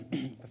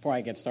Before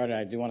I get started,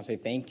 I do want to say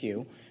thank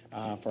you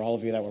for all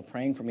of you that were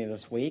praying for me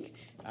this week.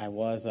 I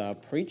was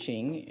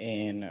preaching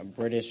in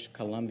British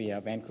Columbia,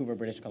 Vancouver,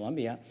 British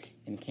Columbia,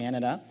 in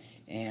Canada,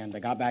 and I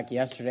got back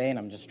yesterday, and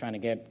I'm just trying to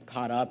get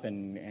caught up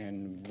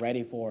and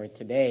ready for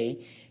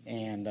today.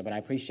 But I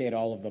appreciate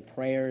all of the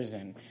prayers,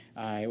 and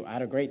I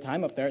had a great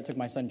time up there. I took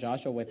my son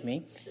Joshua with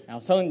me. And I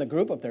was telling the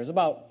group up there,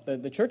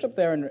 the church up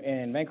there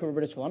in Vancouver,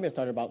 British Columbia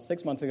started about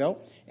 6 months ago,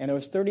 and there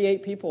was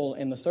 38 people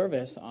in the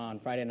service on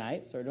Friday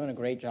night, so they're doing a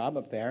great job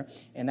up there.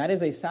 And that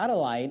is a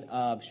satellite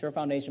of Sure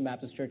Foundation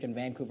Baptist Church in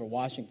Vancouver,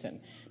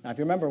 Washington. Now, if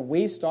you remember,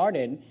 we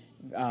started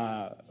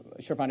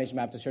Sure Foundation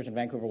Baptist Church in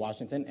Vancouver,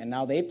 Washington, and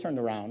now they've turned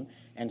around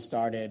and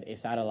started a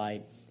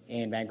satellite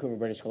in Vancouver,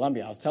 British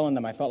Columbia. I was telling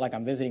them I felt like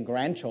I'm visiting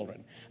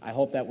grandchildren. I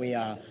hope that we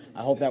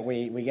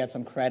get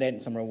some credit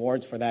and some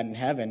rewards for that in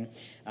heaven.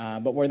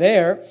 But we're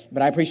there.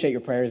 But I appreciate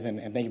your prayers and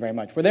thank you very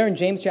much. We're there in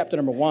James chapter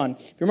number 1. If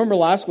you remember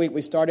last week,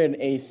 we started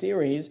a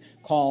series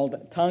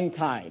called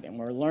Tongue-Tied, and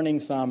we're learning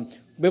some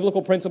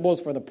biblical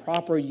principles for the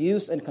proper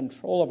use and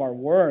control of our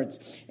words.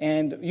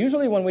 And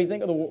usually when we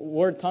think of the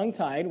word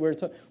tongue-tied,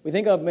 we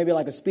think of maybe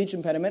like a speech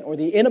impediment or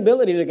the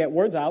inability to get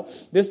words out.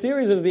 This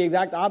series is the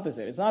exact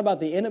opposite. It's not about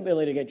the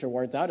inability to get your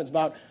words out. It's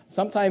about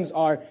sometimes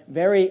our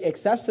very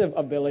excessive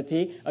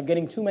ability of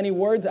getting too many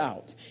words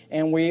out.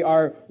 And we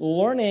are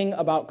learning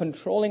about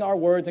controlling our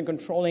words and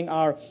controlling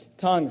our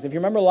tongues. If you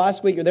remember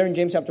last week, you're there in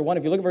James chapter 1.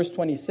 If you look at verse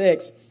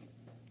 26,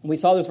 we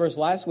saw this verse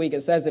last week.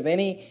 It says, if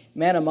any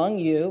man among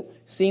you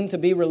seem to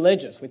be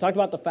religious. We talked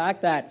about the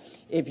fact that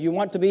if you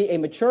want to be a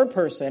mature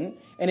person,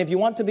 and if you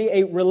want to be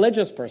a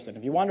religious person,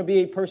 if you want to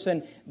be a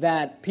person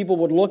that people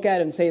would look at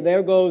and say,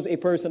 there goes a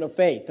person of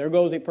faith, there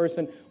goes a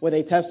person with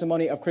a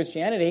testimony of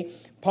Christianity,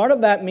 part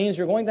of that means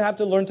you're going to have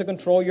to learn to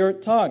control your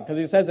tongue. Because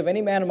he says, if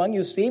any man among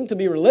you seem to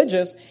be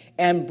religious,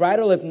 and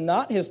bridleth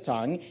not his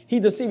tongue, he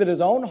deceiveth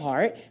his own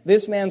heart,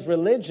 this man's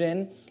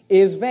religion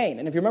is vain.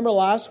 And if you remember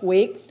last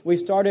week, we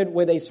started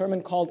with a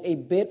sermon called A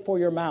Bit for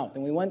Your Mouth.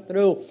 And we went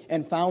through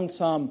and found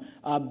some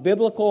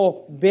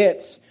biblical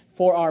bits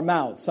for our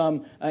mouth.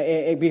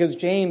 Because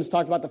James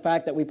talked about the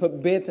fact that we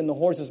put bits in the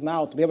horse's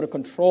mouth to be able to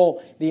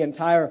control the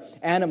entire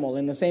animal.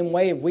 In the same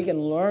way, if we can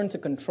learn to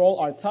control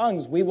our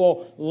tongues, we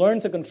will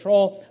learn to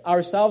control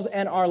ourselves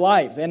and our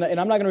lives. And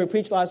I'm not going to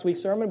repreach last week's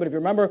sermon, but if you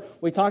remember,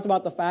 we talked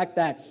about the fact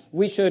that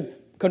we should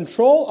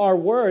control our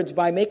words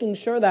by making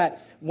sure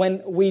that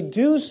when we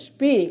do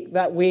speak,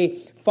 that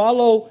we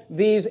follow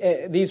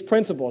these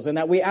principles and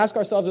that we ask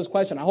ourselves this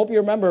question. I hope you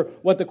remember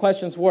what the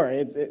questions were.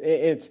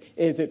 Is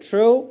it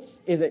true?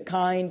 Is it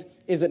kind?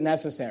 Is it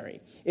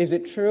necessary? Is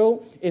it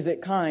true? Is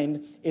it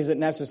kind? Is it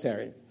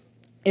necessary?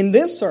 In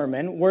this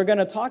sermon, we're going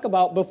to talk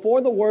about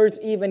before the words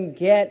even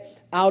get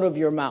out of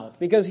your mouth.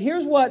 Because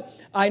here's what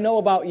I know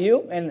about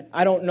you, and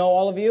I don't know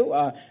all of you.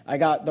 I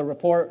got the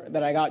report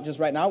that I got just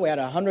right now. We have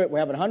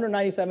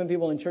 197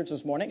 people in church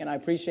this morning, and I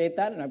appreciate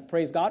that, and I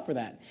praise God for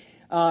that.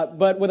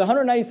 But with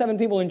 197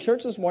 people in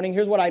church this morning,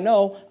 here's what I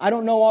know. I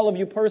don't know all of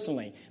you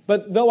personally.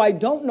 But though I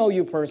don't know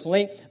you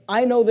personally,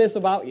 I know this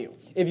about you.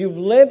 If you've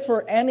lived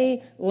for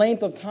any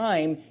length of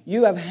time,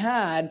 you have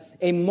had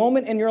a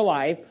moment in your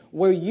life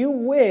where you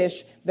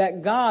wish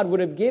that God would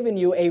have given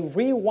you a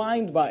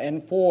rewind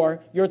button for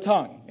your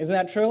tongue. Isn't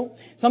that true?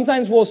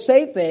 Sometimes we'll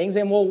say things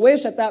and we'll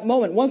wish at that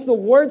moment, once the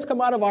words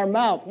come out of our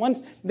mouth,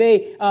 once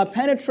they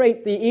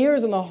penetrate the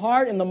ears and the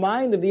heart and the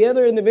mind of the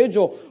other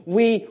individual,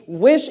 we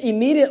wish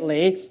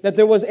immediately that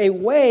there was a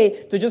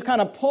way to just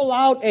kind of pull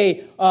out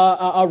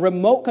a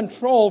remote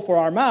control for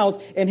our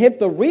mouth and hit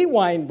the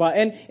rewind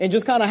button and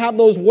just kind of have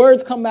those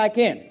words come back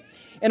in.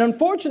 And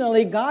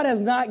unfortunately, God has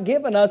not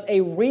given us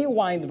a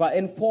rewind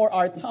button for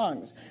our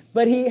tongues,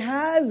 but He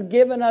has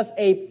given us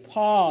a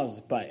pause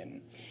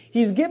button.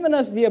 He's given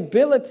us the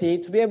ability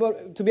to be able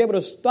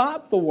to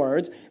stop the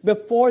words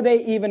before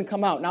they even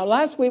come out. Now,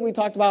 last week we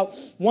talked about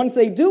once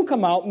they do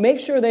come out,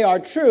 make sure they are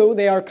true,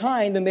 they are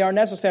kind, and they are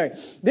necessary.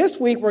 This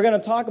week we're going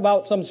to talk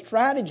about some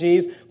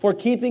strategies for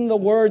keeping the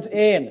words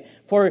in,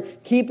 for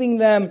keeping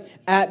them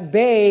at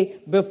bay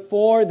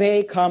before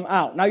they come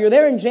out. Now, you're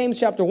there in James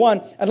chapter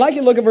 1. I'd like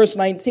you to look at verse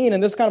 19,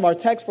 and this is kind of our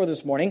text for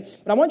this morning.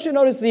 But I want you to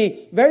notice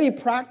the very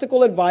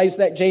practical advice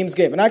that James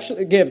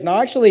gives.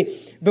 Now,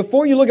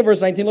 before you look at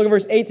verse 19, look at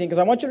verse 18, because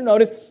I want you to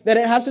notice that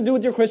it has to do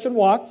with your Christian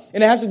walk,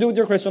 and it has to do with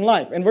your Christian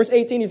life. In verse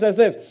 18, he says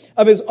this,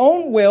 of His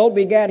own will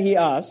begat He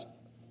us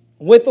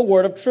with the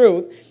word of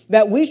truth,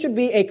 that we should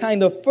be a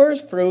kind of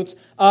first fruits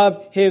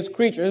of His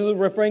creatures. This is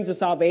referring to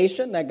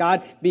salvation, that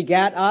God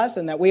begat us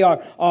and that we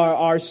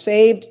are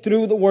saved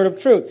through the word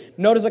of truth.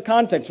 Notice the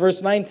context,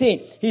 verse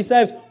 19. He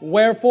says,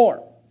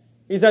 wherefore?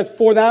 He says,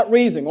 for that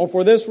reason, or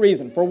for this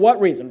reason. For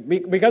what reason?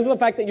 Because of the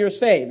fact that you're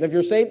saved. If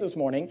you're saved this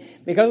morning,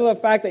 because of the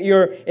fact that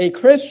you're a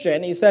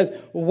Christian, he says,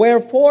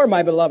 wherefore,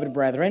 my beloved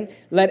brethren,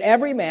 let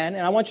every man,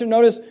 and I want you to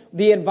notice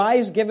the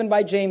advice given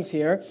by James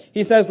here.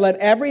 He says, let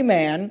every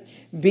man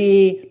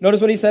be,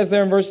 notice what he says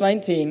there in verse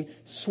 19,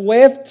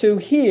 swift to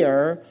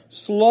hear,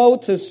 slow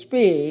to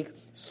speak,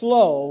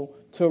 slow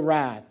to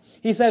wrath.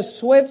 He says,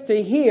 swift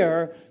to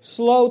hear,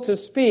 slow to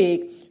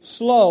speak,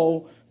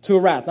 slow to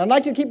wrath. Now, I'd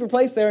like you to keep your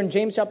place there in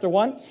James chapter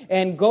 1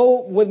 and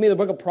go with me to the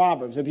book of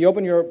Proverbs. If you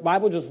open your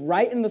Bible just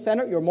right in the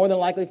center, you'll more than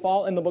likely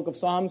fall in the book of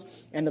Psalms.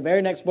 And the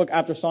very next book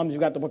after Psalms, you've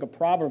got the book of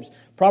Proverbs.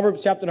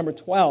 Proverbs chapter number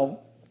 12.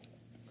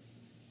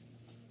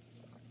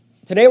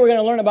 Today we're going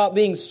to learn about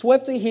being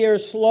swift to hear,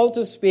 slow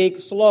to speak,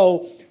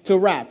 slow to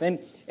wrath. And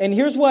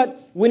here's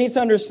what we need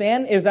to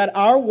understand is that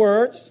our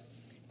words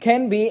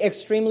can be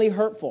extremely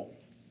hurtful.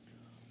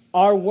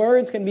 Our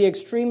words can be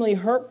extremely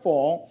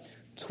hurtful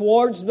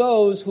towards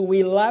those who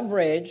we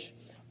leverage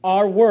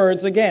our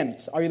words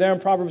against. Are you there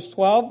in Proverbs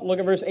 12? Look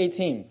at verse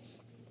 18.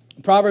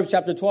 Proverbs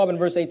chapter 12 and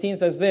verse 18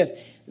 says this,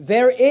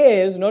 there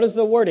is, notice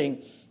the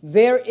wording,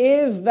 there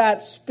is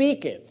that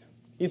speaketh.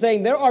 He's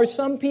saying there are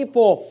some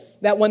people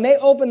that when they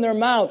open their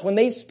mouths, when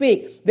they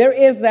speak, there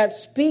is that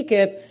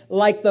speaketh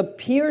like the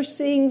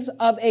piercings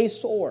of a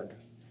sword.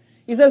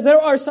 He says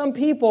there are some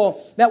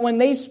people that when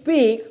they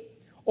speak,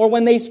 or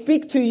when they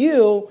speak to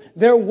you,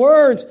 their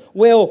words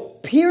will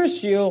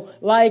pierce you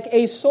like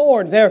a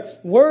sword. Their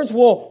words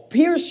will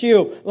pierce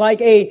you like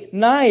a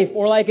knife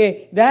or like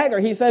a dagger.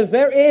 He says,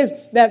 there is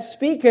that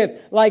speaketh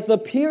like the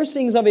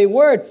piercings of a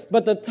word,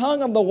 but the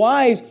tongue of the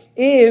wise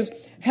is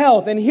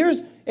health. And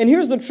here's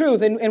the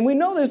truth, and we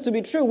know this to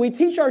be true. We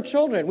teach our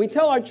children, we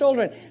tell our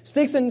children,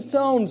 sticks and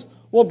stones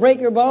will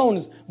break your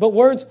bones, but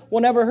words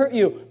will never hurt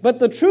you. But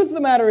the truth of the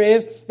matter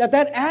is that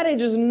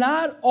adage is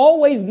not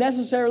always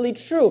necessarily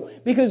true,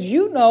 because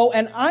you know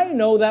and I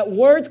know that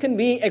words can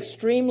be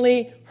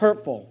extremely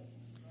hurtful.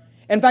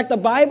 In fact, the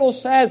Bible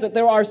says that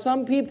there are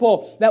some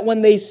people that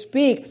when they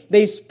speak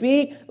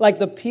like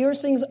the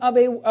piercings of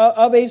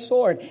a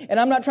sword. And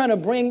I'm not trying to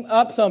bring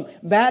up some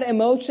bad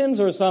emotions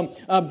or some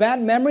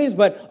bad memories,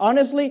 but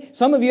honestly,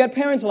 some of you had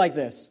parents like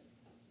this,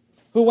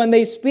 who when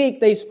they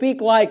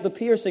speak like the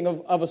piercing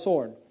of a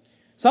sword.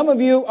 Some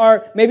of you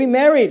are maybe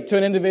married to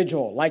an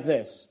individual like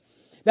this,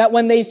 that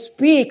when they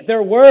speak,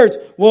 their words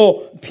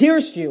will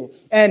pierce you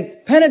and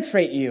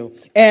penetrate you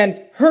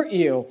and hurt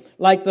you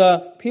like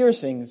the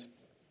piercings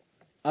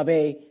of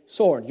a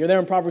sword. You're there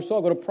in Proverbs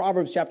 12. Go to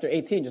Proverbs chapter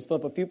 18. Just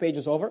flip a few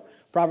pages over.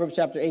 Proverbs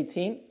chapter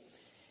 18.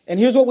 And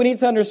here's what we need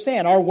to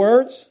understand. Our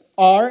words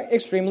are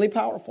extremely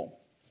powerful.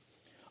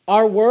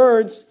 Our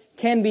words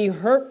can be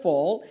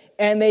hurtful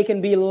and they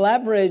can be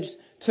leveraged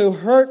to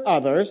hurt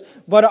others,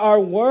 but our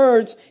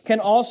words can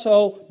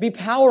also be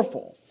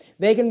powerful.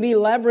 They can be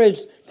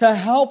leveraged to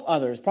help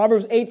others.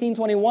 Proverbs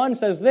 18:21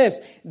 says this,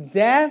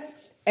 death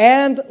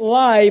and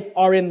life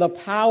are in the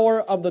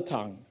power of the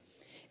tongue,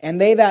 and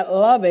they that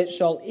love it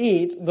shall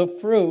eat the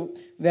fruit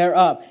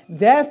thereof.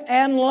 Death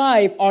and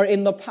life are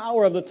in the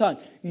power of the tongue.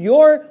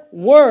 Your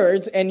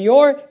words and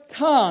your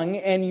tongue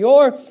and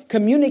your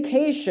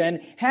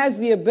communication has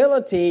the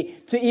ability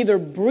to either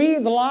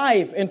breathe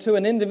life into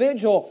an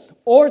individual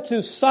or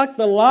to suck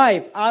the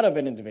life out of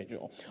an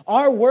individual.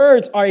 Our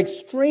words are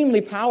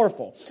extremely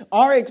powerful.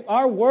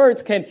 Our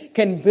words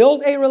can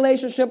build a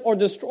relationship or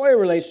destroy a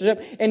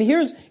relationship. And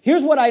here's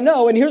what I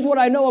know, and here's what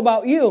I know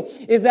about you,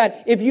 is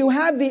that if you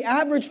had the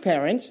average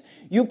parents,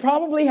 you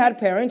probably had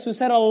parents who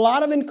said a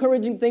lot of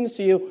encouraging things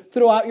to you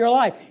throughout your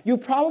life. You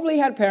probably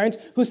had parents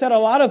who said a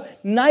lot of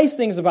nice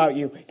things about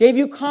you, gave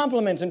you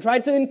compliments, and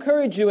tried to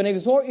encourage you and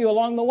exhort you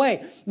along the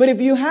way. But if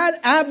you had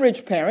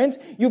average parents,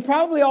 you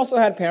probably also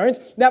had parents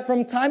that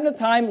from time to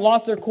time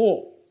lost their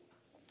cool.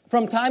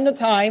 From time to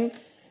time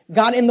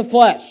got in the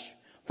flesh.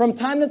 From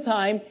time to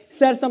time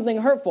said something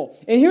hurtful.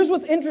 And here's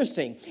what's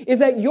interesting, is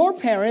that your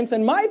parents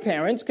and my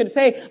parents could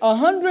say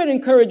 100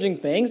 encouraging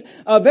things,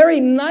 very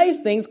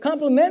nice things,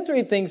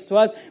 complimentary things to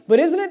us, but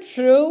isn't it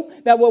true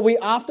that what we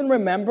often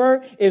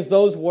remember is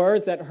those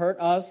words that hurt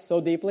us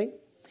so deeply?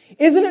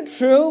 Isn't it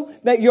true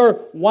that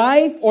your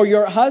wife or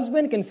your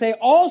husband can say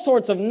all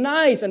sorts of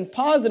nice and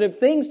positive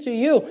things to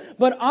you,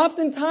 but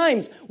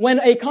oftentimes when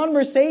a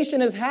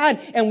conversation is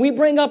had and we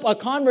bring up a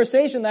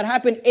conversation that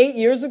happened 8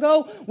 years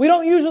ago, we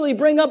don't usually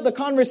bring up the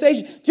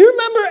conversation. Do you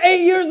remember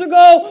 8 years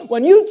ago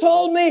when you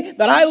told me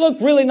that I looked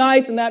really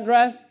nice in that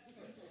dress?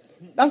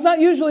 That's not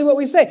usually what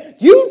we say.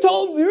 You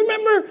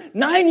remember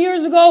 9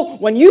 years ago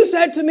when you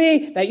said to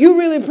me that you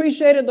really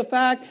appreciated the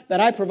fact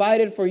that I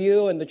provided for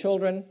you and the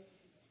children?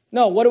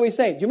 No, what do we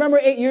say? Do you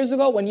remember 8 years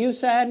ago when you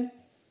said,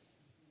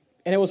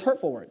 and it was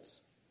hurtful words?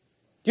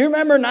 Do you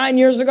remember 9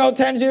 years ago,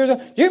 10 years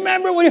ago? Do you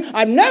remember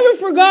I've never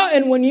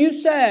forgotten when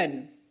you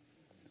said.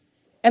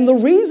 And the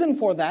reason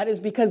for that is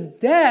because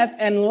death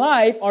and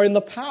life are in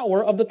the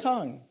power of the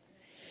tongue.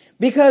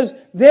 Because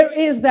there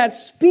is that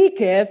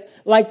speaketh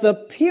like the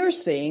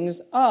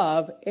piercings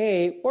of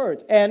a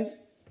word. And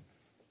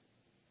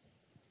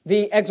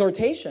the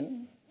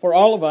exhortation for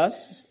all of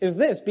us is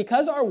this: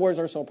 because our words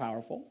are so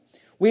powerful,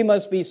 we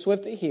must be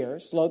swift to hear,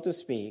 slow to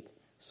speak,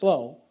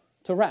 slow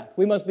to wrath.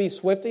 We must be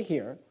swift to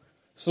hear,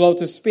 slow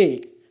to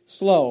speak,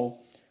 slow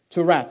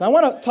to wrath. Now I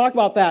want to talk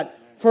about that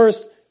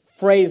first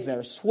phrase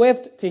there,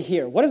 swift to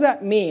hear. What does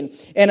that mean?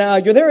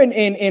 And you're there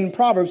in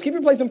Proverbs. Keep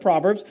your place in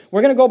Proverbs.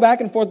 We're going to go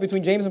back and forth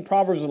between James and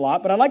Proverbs a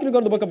lot, but I'd like you to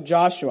go to the book of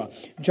Joshua.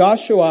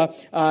 Joshua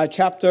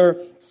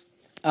chapter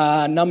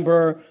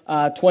number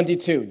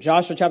 22.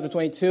 Joshua chapter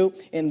 22.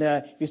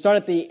 If you start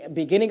at the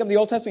beginning of the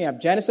Old Testament, you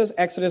have Genesis,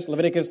 Exodus,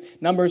 Leviticus,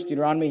 Numbers,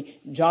 Deuteronomy,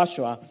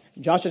 Joshua.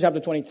 Joshua chapter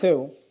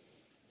 22.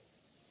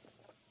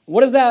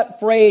 What does that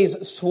phrase,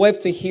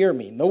 swift to hear,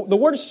 mean? The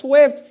word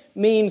swift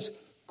means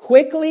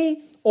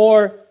quickly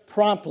or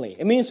promptly.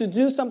 It means to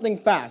do something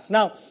fast.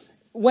 Now,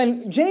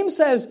 when James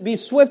says be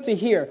swift to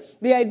hear,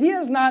 the idea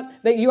is not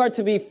that you are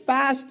to be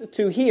fast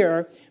to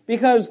hear,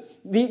 because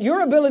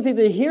your ability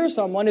to hear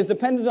someone is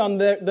dependent on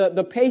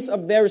the pace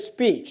of their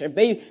speech. If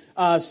they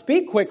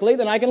speak quickly,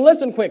 then I can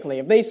listen quickly.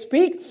 If they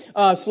speak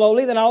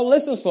slowly, then I'll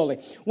listen slowly.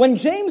 When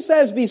James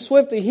says be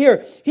swift to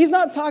hear, he's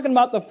not talking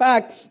about the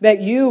fact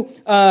that you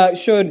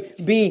should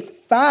be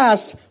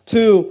fast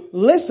to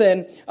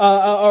listen,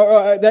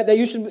 or that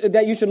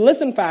you should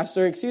listen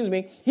faster, excuse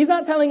me. He's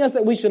not telling us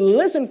that we should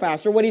listen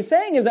faster. What he's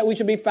saying is that we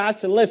should be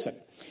fast to listen.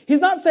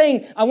 He's not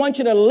saying, I want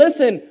you to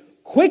listen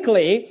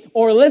quickly,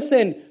 or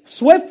listen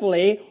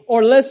swiftly,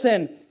 or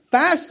listen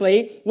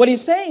fastly. What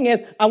he's saying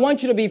is, I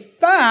want you to be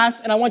fast,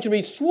 and I want you to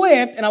be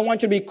swift, and I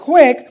want you to be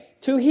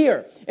quick to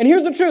hear. And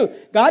here's the truth.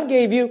 God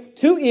gave you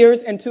 2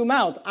 ears and 2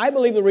 mouths. I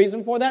believe the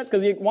reason for that is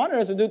because He wanted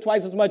us to do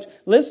twice as much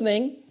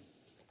listening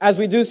as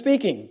we do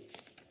speaking.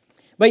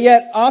 But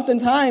yet,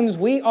 oftentimes,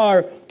 we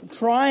are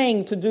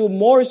trying to do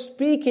more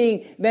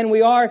speaking than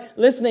we are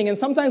listening. And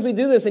sometimes we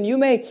do this, and you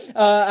may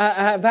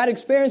have had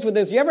experience with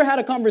this. You ever had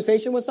a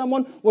conversation with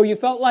someone where you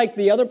felt like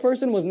the other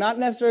person was not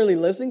necessarily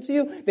listening to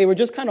you? They were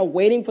just kind of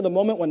waiting for the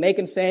moment when they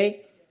can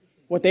say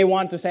what they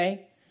want to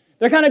say.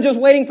 They're kind of just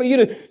waiting for you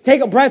to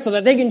take a breath so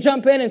that they can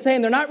jump in and say,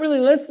 and they're not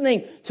really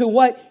listening to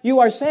what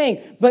you are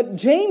saying. But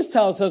James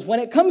tells us when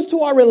it comes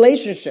to our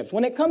relationships,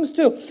 when it comes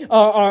to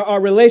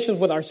our relations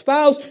with our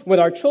spouse,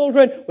 with our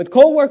children, with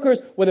co-workers,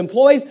 with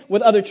employees,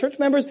 with other church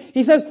members,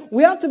 he says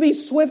we ought to be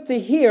swift to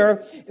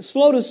hear,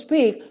 slow to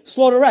speak,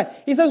 slow to wrath.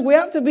 He says we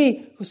ought to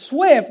be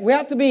swift, we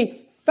ought to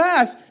be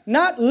fast,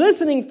 not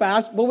listening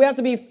fast, but we have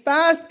to be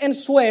fast and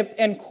swift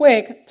and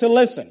quick to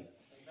listen.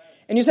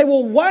 And you say,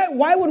 well,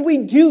 why would we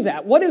do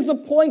that? What is the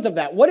point of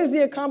that? What is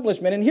the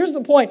accomplishment? And here's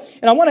the point,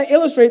 and I want to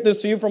illustrate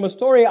this to you from a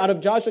story out of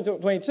Joshua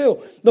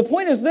 22. The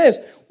point is this: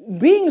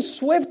 being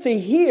swift to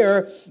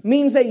hear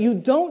means that you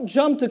don't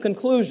jump to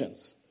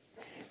conclusions.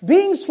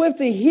 Being swift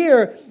to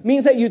hear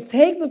means that you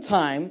take the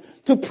time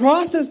to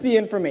process the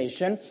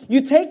information.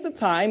 You take the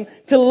time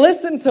to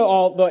listen to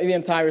all the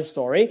entire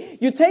story.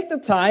 You take the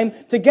time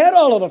to get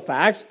all of the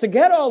facts, to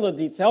get all the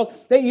details,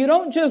 that you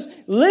don't just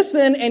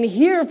listen and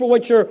hear for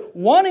what you're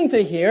wanting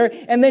to hear,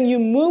 and then you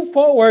move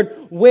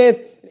forward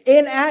with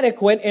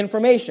inadequate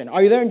information.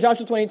 Are you there in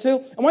Joshua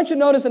 22? I want you to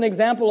notice an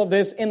example of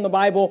this in the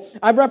Bible.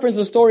 I've referenced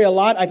the story a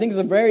lot. I think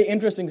it's a very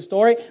interesting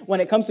story when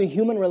it comes to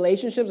human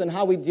relationships and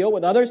how we deal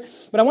with others.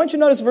 But I want you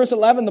to notice verse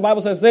 11. The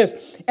Bible says this: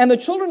 and the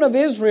children of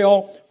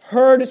Israel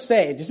heard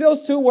say. Do you see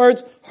those 2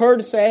 words,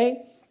 heard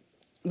say?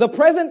 The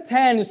present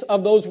tense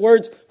of those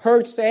words,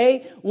 heard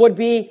say, would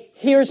be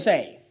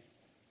hearsay.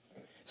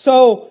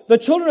 So the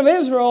children of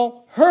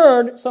Israel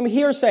heard some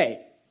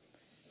hearsay.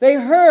 They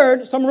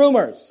heard some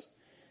rumors.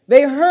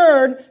 They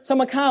heard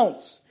some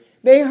accounts.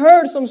 They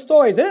heard some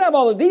stories. They didn't have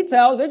all the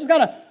details. They just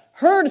kind of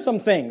heard some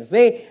things.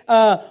 They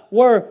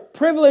were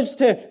privileged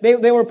to,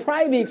 they were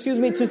privy,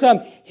 to some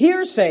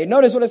hearsay.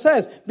 Notice what it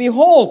says.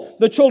 Behold,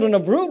 the children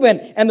of Reuben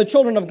and the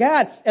children of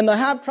Gad and the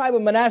half tribe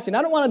of Manasseh. And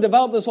I don't want to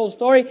develop this whole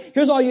story.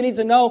 Here's all you need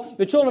to know.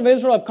 The children of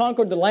Israel have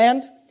conquered the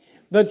land.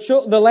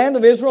 The land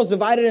of Israel is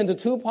divided into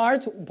 2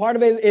 parts. Part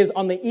of it is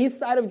on the east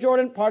side of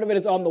Jordan. Part of it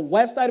is on the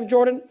west side of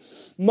Jordan.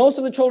 Most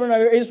of the children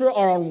of Israel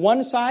are on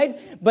one side,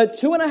 but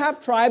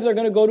 2.5 tribes are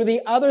going to go to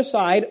the other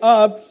side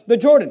of the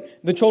Jordan.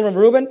 The children of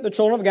Reuben, the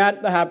children of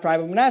Gad, the half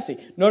tribe of Manasseh.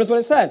 Notice what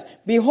it says.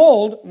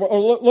 Behold, or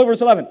look verse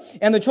 11.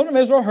 And the children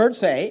of Israel heard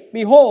say,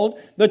 behold,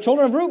 the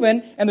children of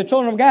Reuben and the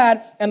children of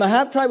Gad and the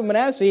half tribe of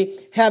Manasseh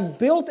have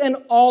built an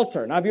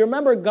altar. Now, if you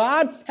remember,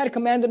 God had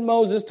commanded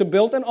Moses to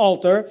build an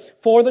altar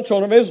for the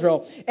children of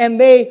Israel. And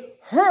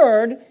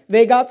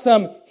they got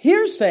some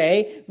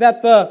hearsay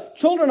that the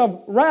children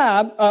of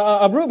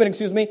Reuben,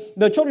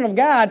 the children of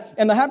Gad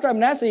and the half tribe of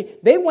Manasseh,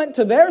 they went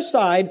to their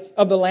side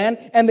of the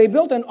land and they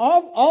built an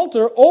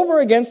altar over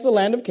against the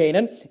land of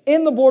Canaan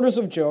in the borders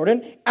of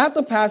Jordan at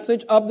the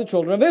passage of the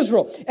children of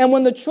Israel. And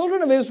when the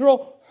children of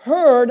Israel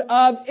heard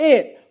of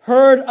it,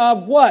 heard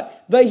of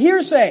what? The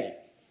hearsay,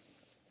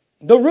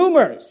 the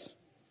rumors,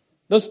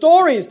 the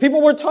stories,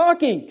 people were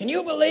talking. Can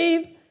you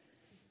believe?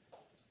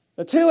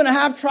 The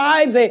 2.5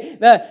 tribes,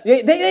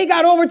 they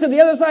got over to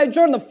the other side of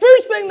Jordan. The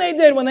first thing they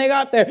did when they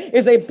got there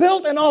is they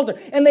built an altar.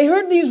 And they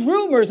heard these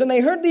rumors, and they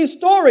heard these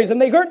stories, and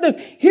they heard this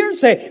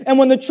hearsay. And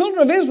when the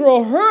children of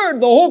Israel heard,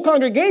 the whole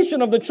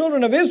congregation of the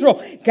children of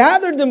Israel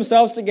gathered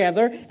themselves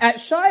together at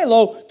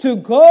Shiloh to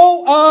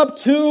go up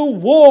to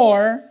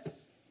war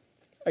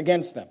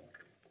against them.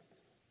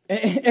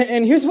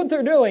 And here's what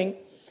they're doing.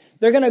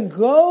 They're going to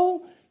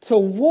go to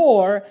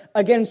war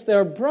against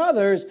their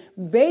brothers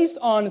based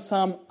on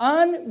some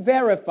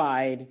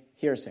unverified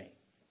hearsay.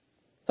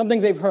 Some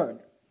things they've heard.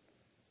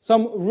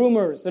 Some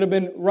rumors that have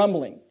been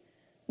rumbling.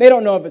 They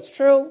don't know if it's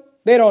true.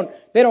 They don't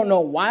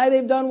know why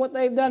they've done what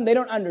they've done. They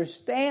don't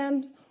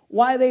understand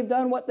why they've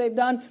done what they've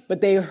done,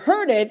 but they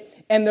heard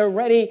it and they're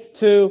ready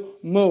to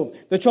move.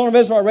 The children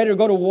of Israel are ready to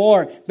go to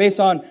war based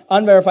on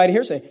unverified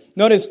hearsay.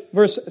 Notice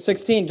verse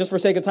 16, just for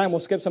sake of time, we'll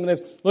skip some of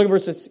this. Look at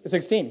verse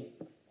 16.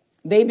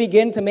 They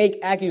begin to make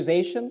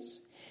accusations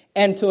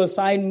and to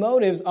assign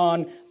motives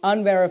on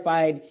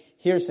unverified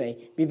hearsay.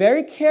 Be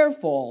very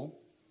careful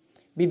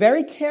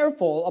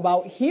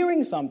about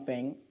hearing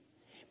something.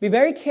 Be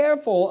very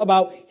careful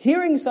about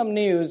hearing some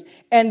news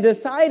and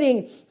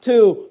deciding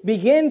to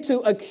begin to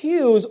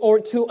accuse or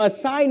to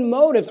assign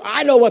motives.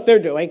 I know what they're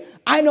doing.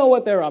 I know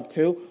what they're up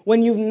to,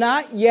 when you've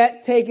not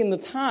yet taken the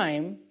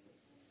time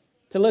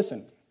to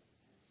listen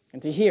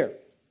and to hear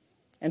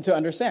and to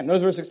understand.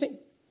 Notice verse 16.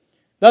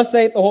 Thus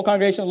saith the whole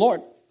congregation of the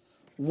Lord,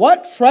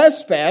 what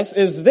trespass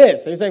is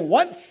this? He's saying,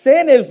 what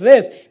sin is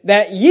this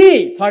that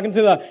ye, talking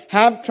to the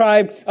half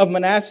tribe of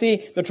Manasseh,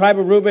 the tribe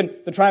of Reuben,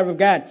 the tribe of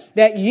Gad,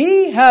 that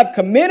ye have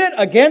committed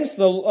against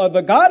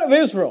the God of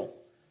Israel?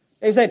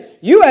 They said,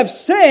 you have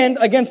sinned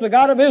against the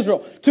God of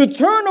Israel to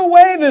turn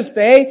away this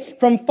day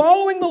from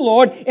following the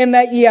Lord, in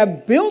that ye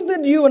have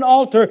builded you an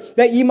altar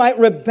that ye might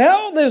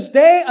rebel this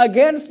day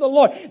against the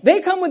Lord.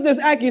 They come with this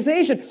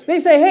accusation. They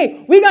say,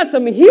 hey, we got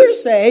some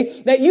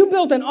hearsay that you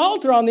built an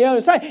altar on the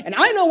other side, and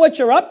I know what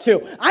you're up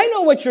to. I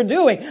know what you're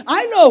doing.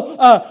 I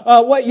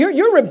know what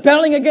you're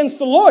rebelling against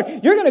the Lord.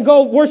 You're going to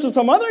go worship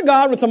some other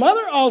God with some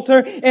other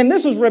altar, and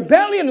this is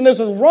rebellion and this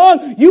is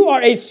wrong. You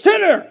are a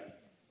sinner.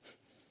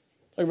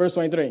 Look at verse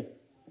 23.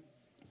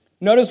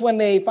 Notice when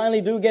they finally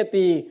do get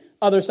the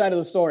other side of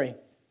the story.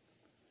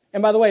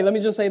 And by the way, let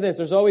me just say this.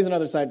 There's always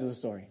another side to the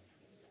story.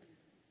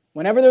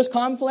 Whenever there's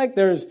conflict,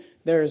 there's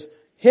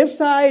his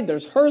side,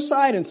 there's her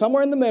side, and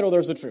somewhere in the middle,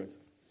 there's the truth.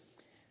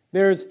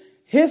 There's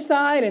his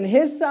side,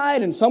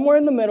 and somewhere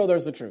in the middle,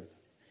 there's the truth.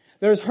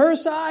 There's her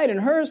side,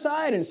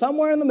 and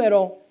somewhere in the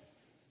middle,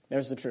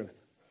 there's the truth.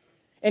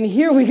 And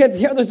here we get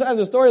the other side of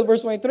the story,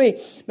 verse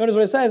 23. Notice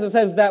what it says. It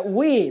says that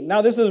we,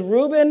 now this is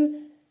Reuben,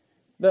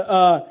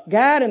 the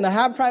Gad and the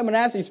half-tribe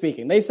Manasseh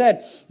speaking. They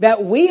said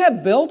that we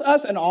have built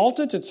us an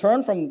altar to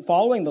turn from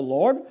following the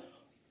Lord,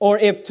 or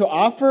if to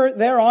offer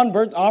thereon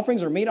burnt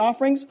offerings or meat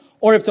offerings,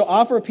 or if to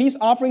offer peace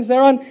offerings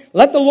thereon,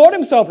 let the Lord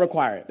himself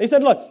require it. They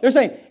said, look, they're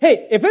saying,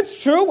 hey, if it's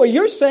true, what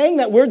you're saying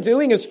that we're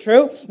doing is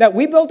true, that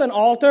we built an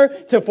altar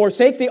to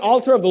forsake the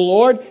altar of the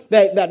Lord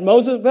that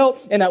Moses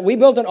built, and that we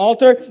built an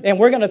altar and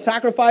we're going to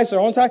sacrifice our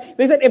own side.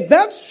 They said, if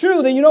that's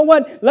true, then you know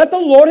what? Let the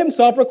Lord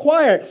himself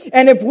require it.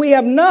 And if we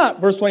have not,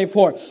 verse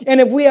 24,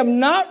 and if we have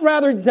not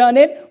rather done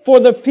it for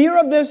the fear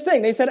of this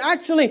thing, they said,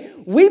 actually,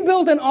 we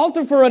built an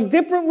altar for a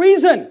different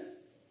reason.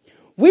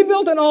 We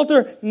built an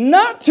altar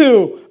not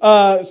to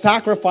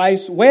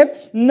sacrifice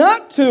with,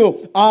 not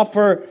to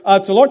offer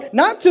to the Lord,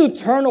 not to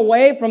turn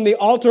away from the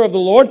altar of the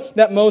Lord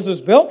that Moses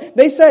built.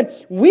 They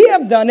said, we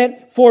have done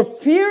it for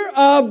fear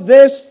of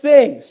this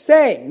thing,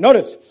 saying,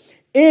 notice,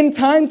 in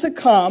time to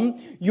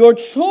come, your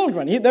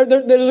children.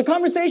 There's a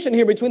conversation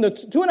here between the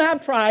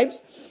 2.5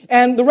 tribes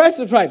and the rest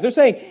of the tribes. They're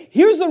saying,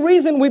 here's the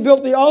reason we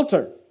built the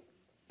altar.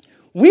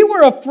 We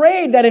were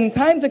afraid that in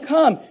time to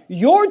come,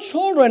 your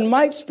children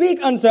might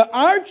speak unto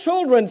our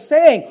children,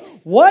 saying,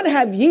 what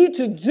have ye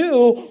to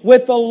do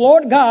with the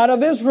Lord God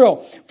of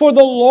Israel? For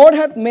the Lord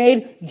hath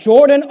made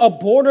Jordan a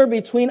border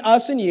between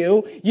us and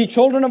you, ye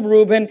children of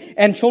Reuben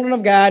and children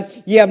of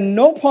Gad. Ye have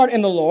no part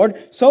in the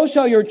Lord. So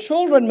shall your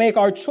children make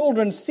our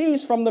children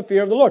cease from the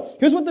fear of the Lord.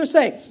 Here's what they're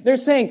saying. They're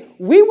saying,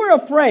 we were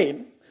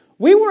afraid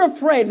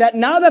that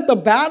now that the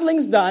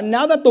battling's done,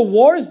 now that the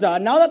war's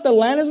done, now that the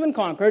land has been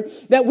conquered,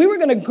 that we were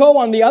going to go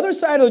on the other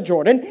side of the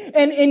Jordan,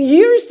 and in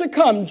years to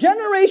come,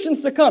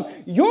 generations to come,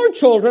 your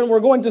children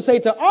were going to say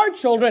to our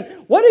children,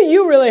 what do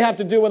you really have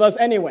to do with us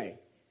anyway?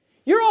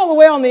 You're all the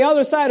way on the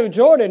other side of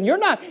Jordan. You're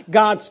not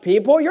God's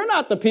people. You're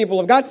not the people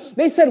of God.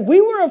 They said,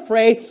 we were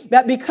afraid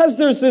that because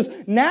there's this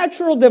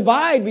natural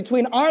divide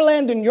between our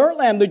land and your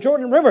land, the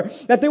Jordan River,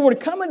 that there would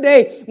come a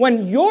day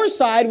when your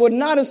side would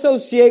not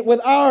associate with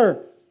our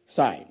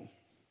side.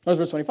 That was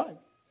verse 25.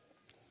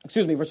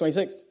 Verse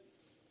 26.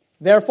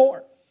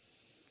 Therefore,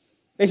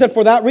 they said,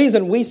 for that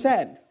reason we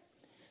said,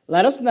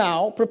 let us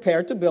now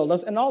prepare to build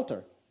us an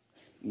altar,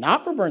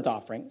 not for burnt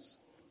offerings,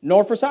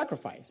 nor for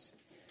sacrifice,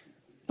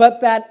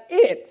 but that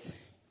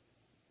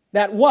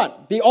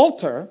the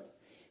altar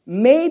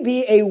may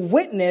be a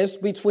witness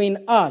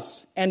between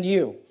us and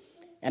you,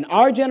 and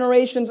our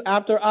generations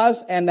after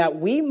us, and that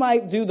we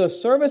might do the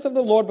service of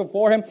the Lord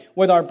before him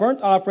with our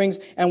burnt offerings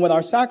and with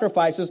our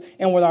sacrifices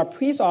and with our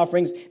peace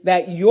offerings,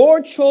 that your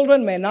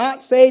children may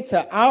not say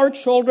to our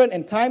children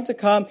in time to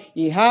come,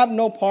 ye have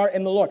no part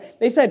in the Lord.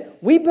 They said,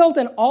 we built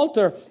an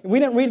altar. We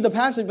didn't read the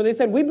passage, but they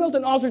said, we built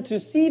an altar to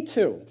see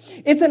to.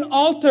 It's an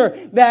altar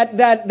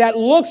that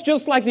looks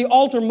just like the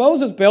altar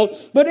Moses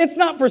built, but it's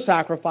not for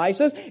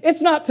sacrifices.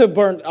 It's not to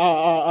burn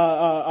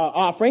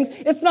offerings.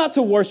 It's not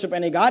to worship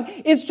any God.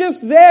 It's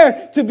just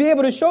there to be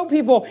able to show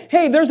people,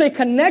 hey, there's a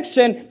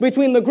connection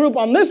between the group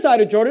on this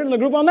side of Jordan and the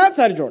group on that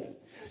side of Jordan.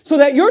 So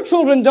that your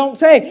children don't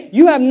say,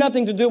 you have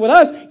nothing to do with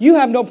us, you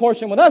have no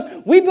portion with us.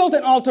 We built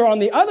an altar on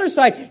the other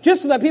side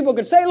just so that people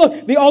could say,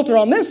 look, the altar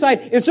on this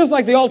side is just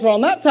like the altar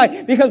on that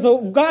side because the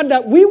God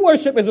that we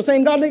worship is the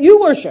same God that you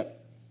worship.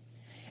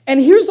 And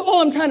here's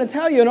all I'm trying to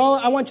tell you, and all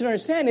I want you to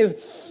understand is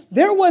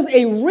there was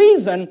a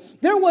reason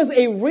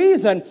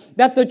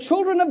that the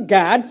children of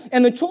Gad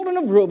and the children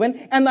of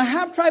Reuben and the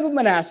half-tribe of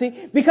Manasseh,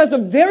 because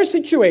of their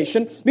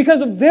situation,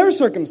 because of their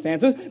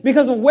circumstances,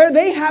 because of where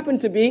they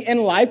happened to be in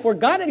life, where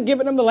God had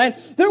given them the land,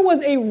 there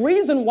was a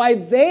reason why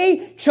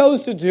they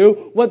chose to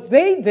do what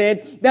they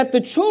did that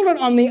the children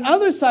on the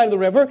other side of the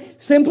river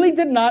simply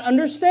did not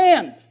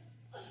understand.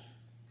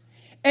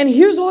 And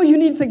here's all you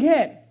need to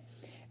get.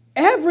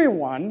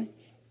 Everyone,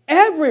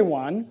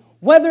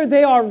 whether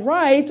they are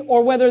right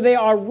or whether they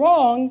are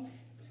wrong,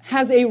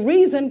 has a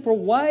reason for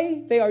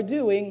why they are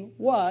doing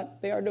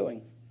what they are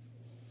doing.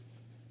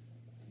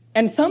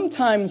 And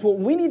sometimes what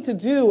we need to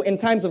do in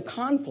times of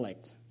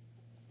conflict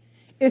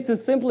is to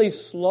simply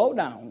slow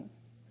down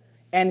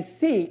and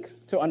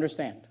seek to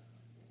understand.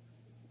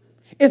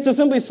 It's to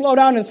simply slow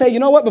down and say, you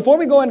know what, before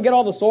we go and get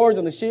all the swords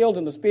and the shields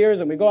and the spears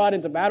and we go out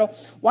into battle,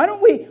 why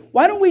don't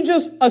we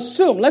just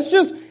assume, let's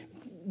just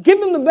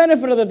give them the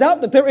benefit of the doubt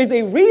that there is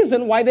a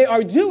reason why they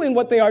are doing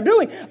what they are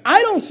doing.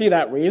 I don't see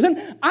that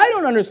reason. I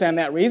don't understand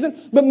that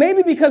reason. But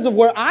maybe because of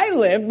where I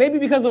live, maybe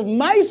because of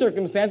my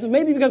circumstances,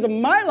 maybe because of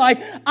my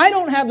life, I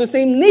don't have the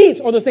same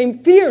needs or the same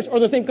fears or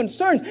the same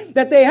concerns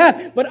that they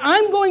have. But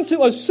I'm going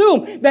to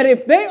assume that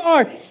if they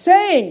are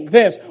saying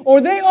this, or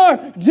they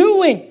are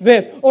doing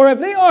this, or if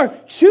they are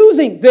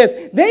choosing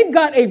this, they've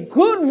got a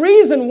good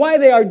reason why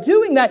they are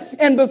doing that.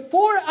 And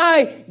before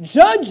I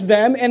judge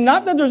them, and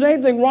not that there's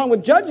anything wrong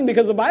with judging,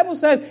 because the Bible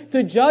says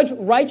to judge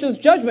righteous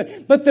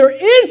judgment. But there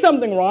is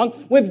something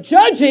wrong with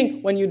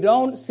judging when you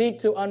don't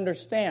seek to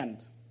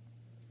understand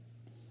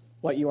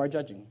what you are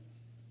judging.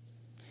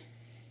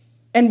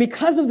 And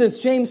because of this,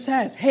 James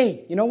says,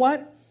 hey, you know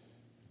what?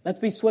 Let's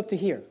be swift to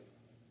hear.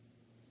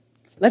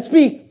 Let's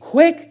be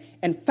quick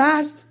and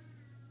fast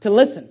to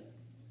listen.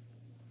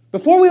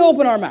 Before we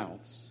open our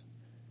mouths,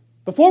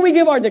 before we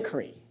give our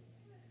decree,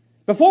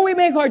 before we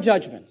make our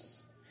judgments,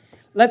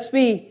 let's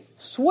be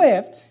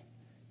swift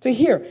to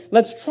hear.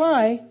 Let's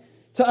try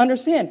to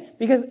understand.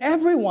 Because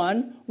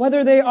everyone,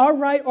 whether they are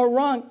right or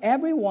wrong,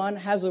 everyone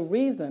has a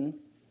reason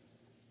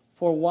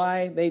for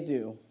why they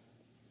do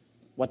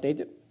what they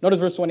do. Notice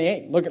verse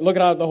 28. Look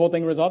at how the whole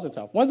thing resolves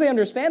itself. Once they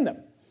understand them,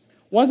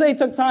 once they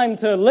took time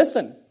to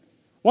listen,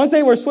 once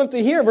they were swift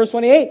to hear, verse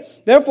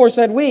 28, therefore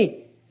said we,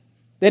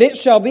 that it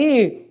shall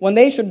be when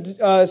they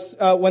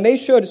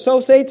should so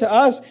say to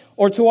us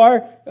or to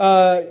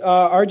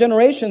our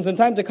generations in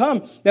time to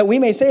come, that we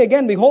may say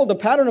again, behold, the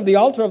pattern of the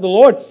altar of the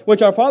Lord,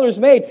 which our fathers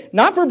made,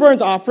 not for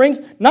burnt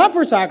offerings, not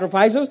for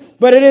sacrifices,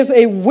 but it is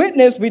a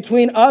witness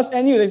between us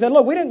and you. They said,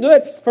 look, we didn't do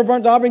it for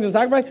burnt offerings and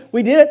sacrifice.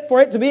 We did it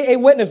for it to be a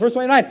witness. Verse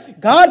 29,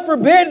 God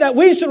forbid that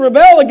we should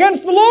rebel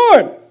against the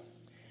Lord,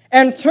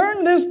 and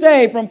turn this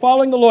day from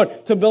following the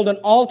Lord to build an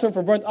altar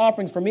for burnt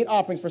offerings, for meat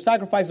offerings, for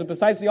sacrifices,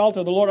 besides the altar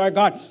of the Lord our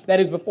God that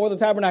is before the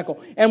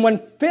tabernacle. And when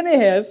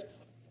Phinehas,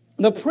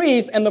 the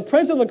priest, and the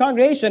prince of the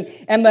congregation,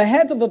 and the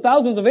heads of the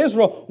thousands of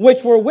Israel,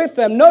 which were with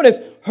them, notice,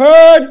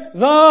 heard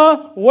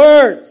the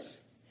words.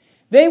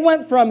 They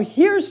went from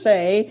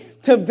hearsay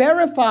to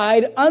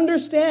verified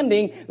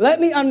understanding.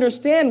 Let me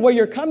understand where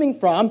you're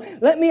coming from.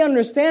 Let me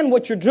understand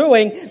what you're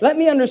doing. Let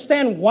me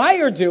understand why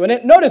you're doing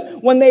it. Notice,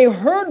 when they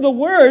heard the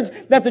words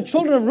that the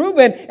children of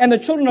Reuben and the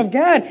children of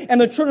Gad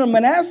and the children of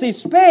Manasseh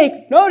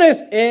spake,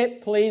 notice,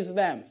 it pleased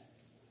them.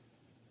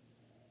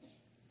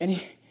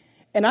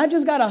 And I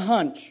just got a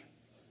hunch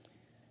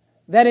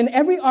that in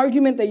every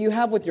argument that you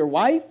have with your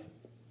wife,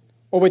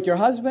 or with your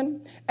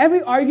husband,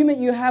 every argument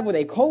you have with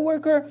a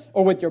coworker,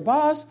 or with your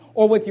boss,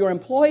 or with your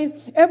employees,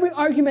 every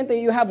argument that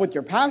you have with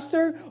your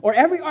pastor, or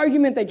every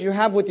argument that you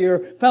have with your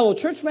fellow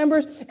church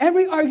members,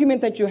 every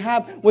argument that you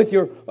have with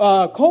your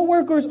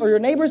coworkers or your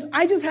neighbors,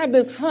 I just have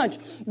this hunch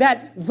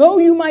that though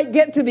you might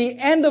get to the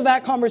end of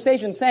that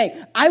conversation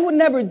saying, I would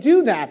never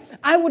do that,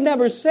 I would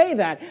never say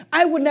that,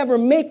 I would never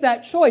make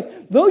that choice,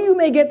 though you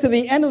may get to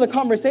the end of the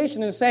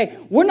conversation and say,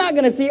 we're not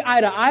going to see eye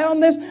to eye on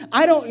this,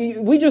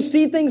 we just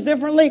see things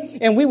differently,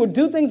 and we would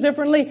do things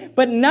differently.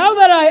 But now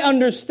that I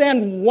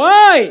understand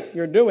why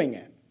you're doing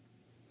it,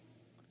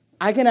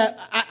 I can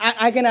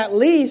at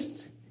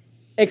least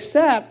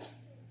accept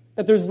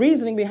that there's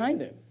reasoning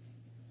behind it.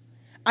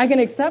 I can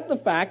accept the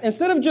fact,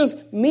 instead of just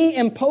me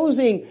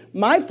imposing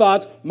my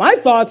thoughts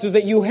is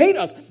that you hate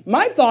us.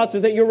 My thoughts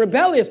is that you're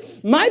rebellious.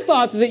 My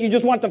thoughts is that you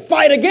just want to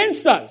fight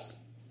against us.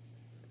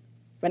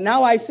 But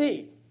now I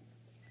see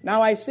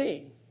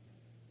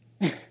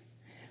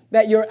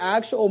that your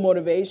actual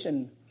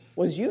motivation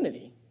was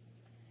unity.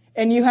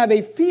 And you have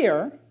a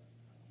fear,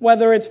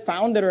 whether it's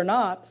founded or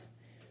not,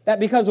 that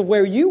because of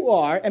where you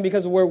are and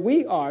because of where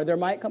we are, there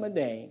might come a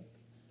day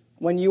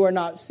when you are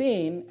not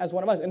seen as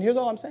one of us. And here's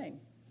all I'm saying.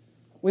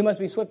 We must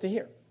be swift to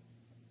hear.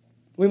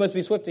 We must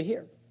be swift to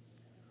hear.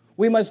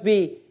 We must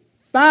be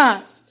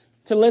fast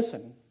to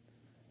listen.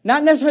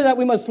 Not necessarily that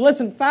we must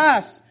listen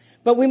fast,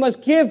 but we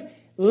must give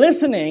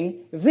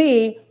listening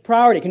the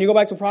priority. Can you go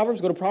back to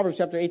Proverbs? Go to Proverbs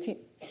chapter 18.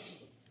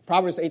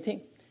 Proverbs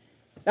 18.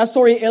 That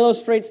story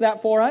illustrates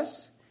that for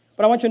us.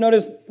 But I want you to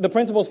notice the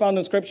principles found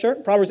in Scripture.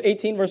 Proverbs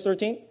 18, verse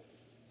 13.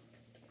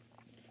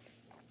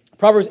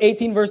 Proverbs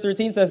 18, verse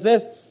 13 says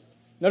this.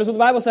 Notice what the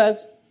Bible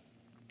says.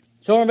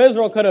 Children of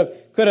Israel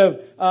could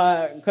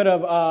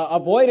have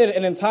avoided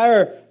an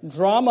entire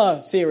drama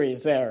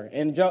series there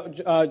in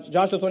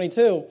Joshua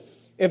 22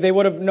 if they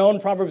would have known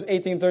Proverbs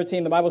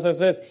 18:13. The Bible says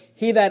this: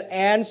 "He that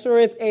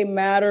answereth a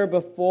matter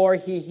before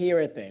he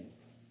heareth it,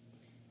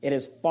 it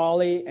is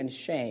folly and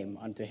shame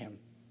unto him."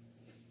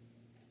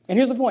 And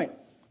here's the point: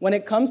 when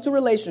it comes to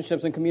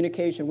relationships and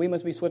communication, we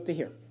must be swift to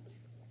hear.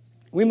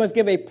 We must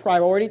give a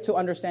priority to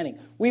understanding.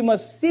 We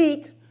must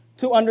seek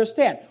to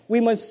understand. We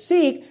must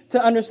seek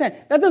to understand.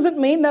 That doesn't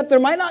mean that there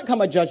might not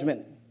come a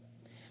judgment.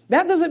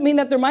 That doesn't mean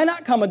that there might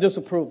not come a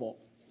disapproval.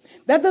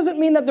 That doesn't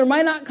mean that there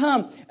might not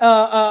come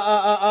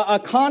a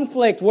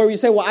conflict where you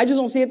say, well, I just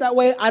don't see it that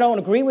way. I don't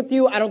agree with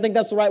you. I don't think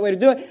that's the right way to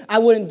do it. I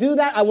wouldn't do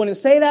that. I wouldn't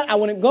say that. I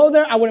wouldn't go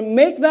there. I wouldn't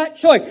make that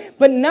choice.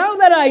 But now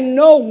that I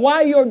know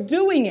why you're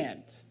doing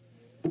it,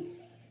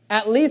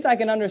 at least I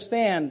can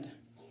understand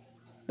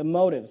the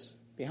motives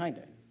behind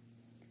it.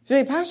 So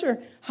you say,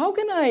 Pastor, how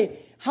can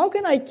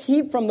I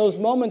keep from those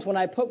moments when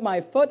I put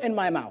my foot in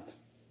my mouth?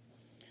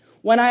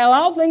 When I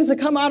allow things to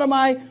come out of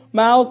my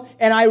mouth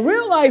and I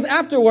realize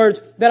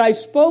afterwards that I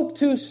spoke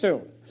too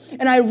soon.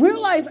 And I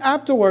realize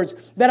afterwards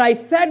that I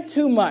said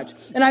too much.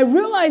 And I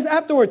realize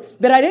afterwards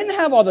that I didn't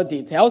have all the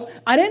details.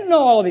 I didn't know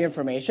all of the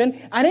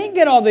information. I didn't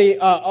get all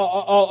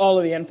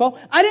of the info.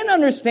 I didn't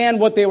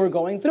understand what they were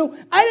going through.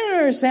 I didn't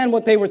understand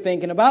what they were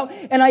thinking about.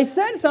 And I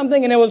said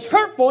something and it was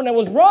hurtful and it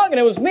was wrong and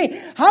it was mean.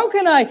 How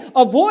can I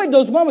avoid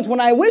those moments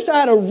when I wish I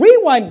had a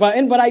rewind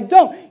button, but I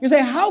don't? You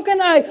say, how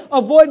can I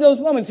avoid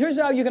those moments? Here's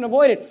how you can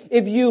avoid it.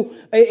 If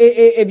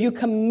you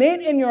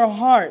commit in your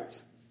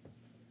heart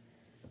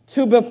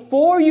to,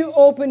 before you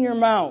open your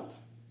mouth,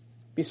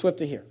 be swift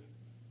to hear.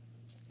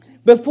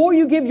 Before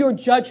you give your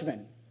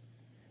judgment,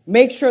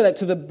 make sure that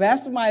to the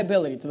best of my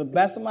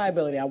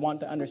ability, I want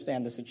to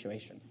understand the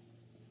situation.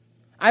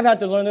 I've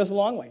had to learn this the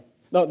long way.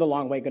 The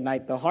long way, good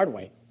night, the hard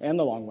way, and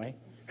the long way.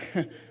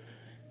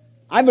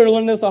 I've been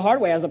learning this the hard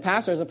way as a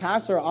pastor. As a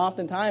pastor,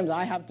 oftentimes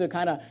I have to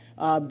kind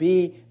of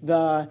be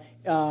the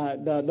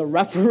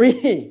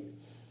referee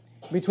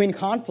between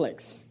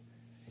conflicts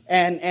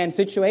and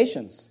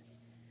situations.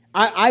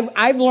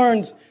 I've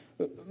learned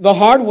the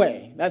hard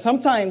way that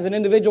sometimes an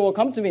individual will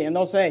come to me and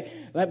they'll say,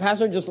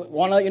 Pastor, just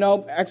want to let you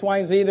know, X, Y,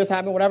 and Z, this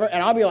happened, whatever.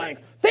 And I'll be like,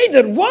 they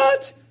did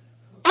what?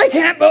 I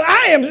can't, but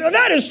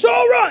that is so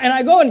wrong. And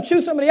I go and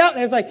choose somebody out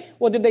and it's like,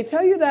 well, did they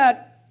tell you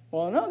that?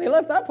 Well, no, they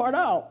left that part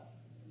out.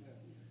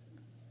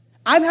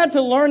 I've had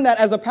to learn that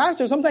as a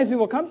pastor. Sometimes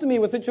people come to me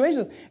with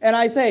situations and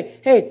I say,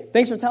 hey,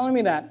 thanks for telling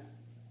me that.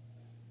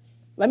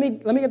 Let me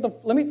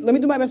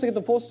do my best to get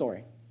the full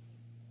story.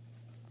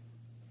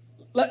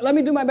 Let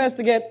me do my best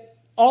to get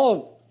all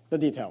of the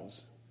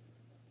details.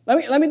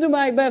 Let me do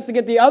my best to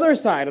get the other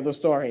side of the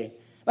story.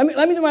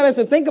 Let me do my best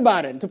to think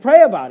about it, to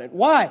pray about it.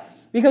 Why?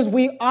 Because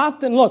we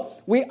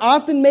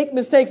often make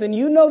mistakes, and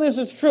you know this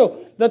is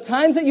true. The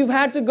times that you've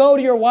had to go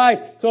to your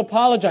wife to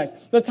apologize,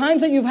 the times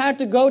that you've had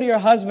to go to your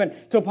husband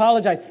to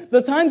apologize,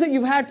 the times that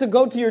you've had to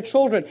go to your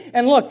children.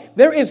 And look,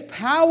 there is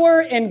power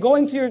in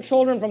going to your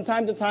children from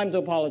time to time to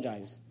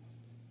apologize.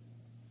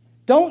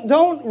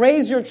 Don't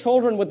raise your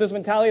children with this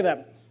mentality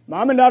that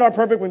Mom and Dad are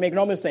perfect, we make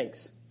no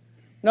mistakes.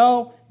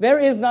 No, there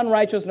is none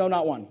righteous, no,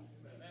 not one.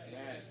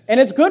 And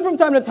it's good from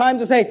time to time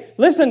to say,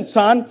 listen,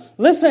 son,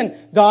 listen,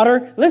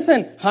 daughter,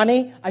 listen,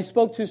 honey, I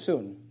spoke too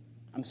soon.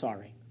 I'm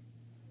sorry.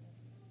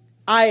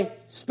 I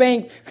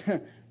spanked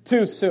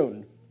too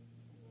soon.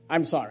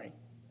 I'm sorry.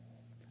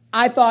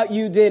 I thought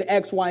you did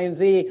X, Y, and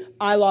Z.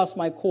 I lost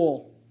my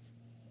cool.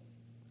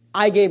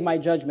 I gave my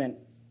judgment.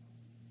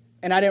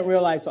 And I didn't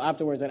realize till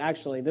afterwards that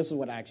actually, this is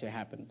what actually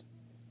happened.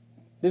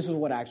 This is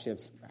what actually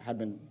had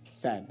been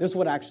said. This is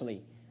what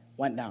actually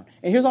went down.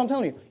 And here's what I'm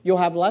telling you. You'll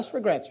have less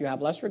regrets. You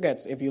have less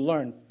regrets if you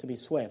learn to be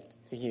swift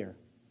to hear.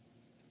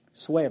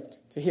 Swift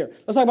to hear.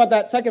 Let's talk about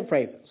that second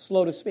phrase,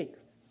 slow to speak.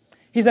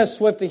 He says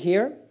swift to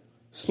hear,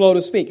 slow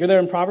to speak. You're there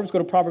in Proverbs. Go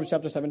to Proverbs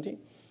chapter 17.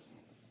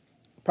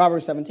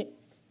 Proverbs 17.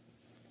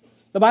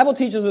 The Bible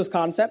teaches this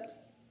concept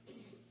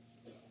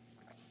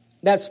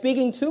that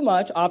speaking too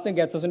much often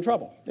gets us in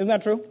trouble. Isn't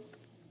that true?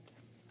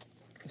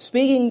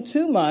 Speaking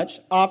too much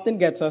often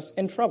gets us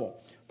in trouble.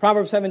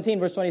 Proverbs 17,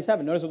 verse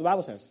 27. Notice what the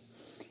Bible says.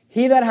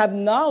 He that hath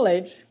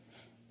knowledge,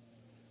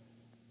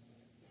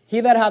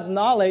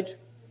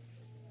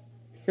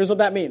 here's what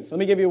that means. Let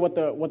me give you what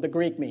the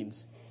Greek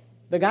means.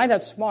 The guy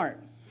that's smart.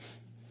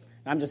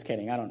 I'm just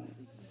kidding. I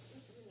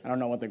don't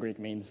know what the Greek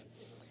means.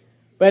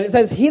 But it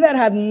says, he that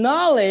hath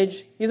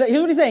knowledge, here's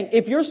what he's saying.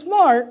 If you're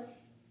smart,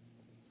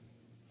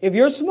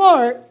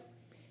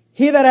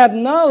 he that hath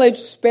knowledge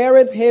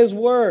spareth his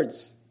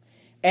words,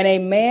 And a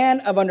man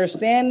of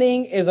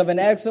understanding is of an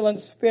excellent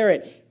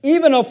spirit.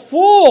 Even a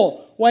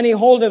fool, when he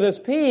holdeth his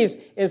peace,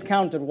 is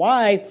counted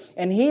wise.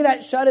 And he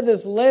that shutteth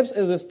his lips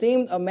is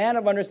esteemed a man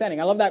of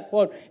understanding. I love that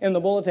quote in the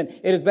bulletin.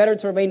 It is better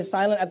to remain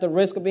silent at the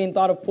risk of being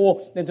thought a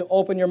fool than to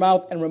open your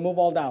mouth and remove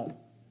all doubt.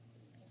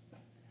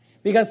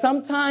 Because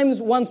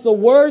sometimes once the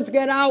words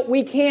get out,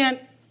 we can't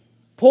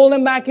pull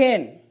them back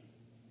in.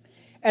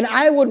 And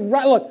I would,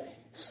 look,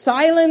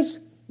 silence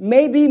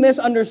may be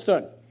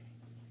misunderstood.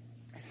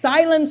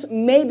 Silence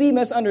may be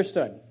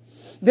misunderstood.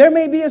 There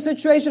may be a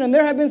situation, and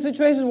there have been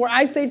situations where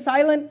I stayed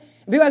silent.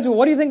 And people ask me,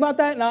 what do you think about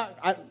that? And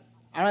I don't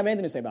have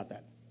anything to say about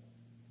that.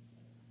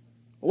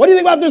 What do you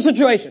think about this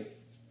situation?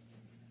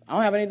 I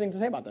don't have anything to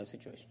say about that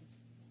situation.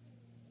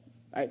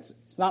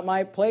 It's not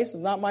my place.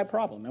 It's not my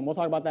problem. And we'll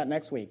talk about that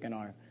next week in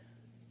our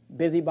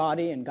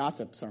busybody and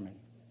gossip sermon.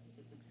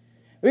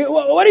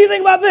 What do you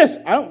think about this?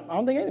 I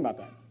don't think anything about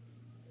that.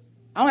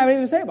 I don't have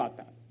anything to say about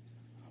that.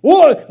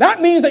 Well,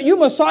 that means that you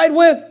must side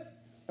with.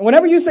 And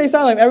whenever you stay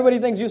silent, everybody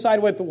thinks you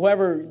side with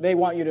whoever they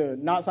want you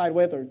to not side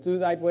with or to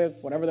side with,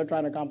 whatever they're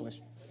trying to accomplish.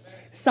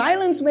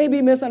 Silence may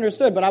be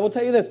misunderstood, but I will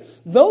tell you this.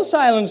 Though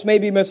silence may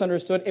be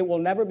misunderstood, it will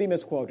never be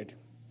misquoted.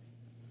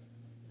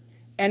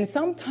 And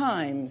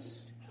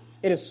sometimes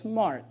it is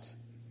smart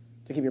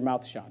to keep your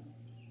mouth shut.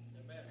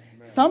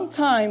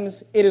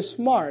 Sometimes it is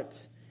smart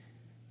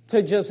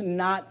to just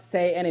not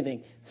say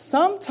anything.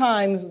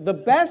 Sometimes the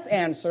best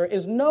answer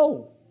is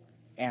no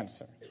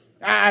answer.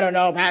 I don't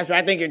know, Pastor.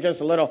 I think you're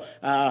just a little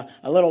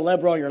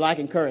liberal. You're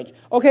lacking courage.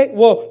 Okay,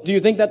 well, do you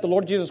think that the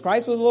Lord Jesus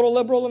Christ was a little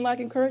liberal and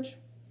lacking courage?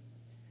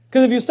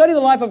 Because if you study the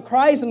life of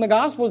Christ in the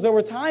Gospels, there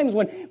were times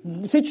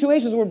when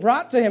situations were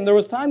brought to him. There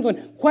was times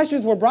when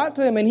questions were brought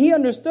to him, and he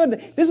understood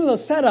that this is a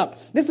setup.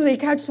 This is a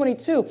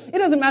catch-22. It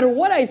doesn't matter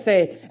what I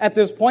say at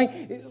this point.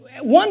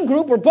 One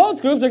group or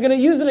both groups are going to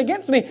use it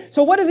against me.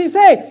 So what does he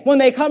say when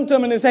they come to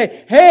him and they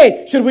say,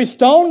 hey, should we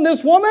stone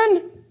this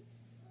woman?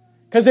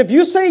 Because if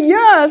you say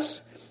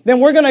yes, then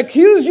we're going to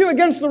accuse you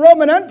against the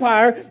Roman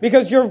Empire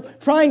because you're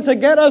trying to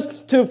get us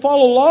to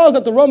follow laws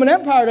that the Roman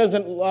Empire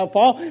doesn't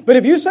follow. But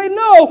if you say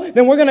no,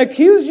 then we're going to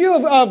accuse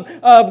you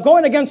of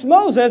going against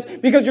Moses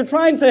because you're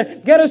trying to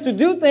get us to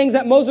do things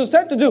that Moses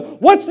said to do.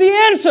 What's the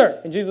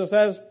answer? And Jesus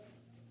says,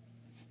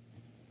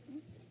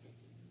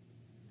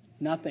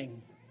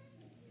 nothing.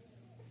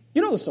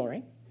 You know the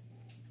story.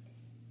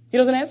 He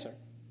doesn't answer.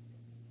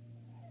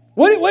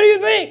 What do you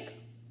think?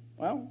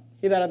 Well,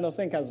 he that hath no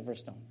sin casts the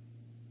first stone.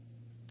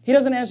 He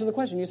doesn't answer the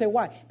question. You say,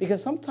 why?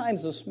 Because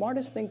sometimes the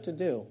smartest thing to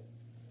do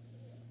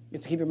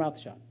is to keep your mouth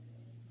shut.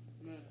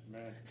 Amen.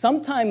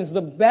 Sometimes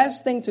the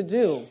best thing to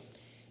do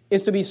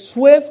is to be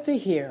swift to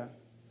hear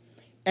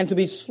and to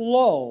be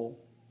slow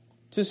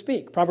to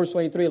speak. Proverbs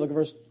 21, look at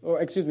verse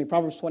 23.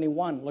 Proverbs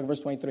 21,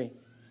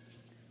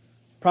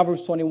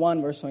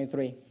 verse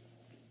 23.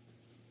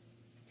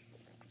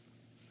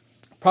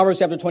 Proverbs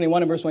chapter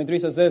 21 and verse 23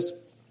 says this,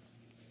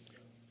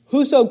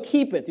 whoso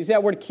keepeth, you see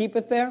that word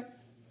keepeth there?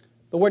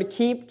 The word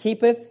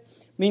keepeth,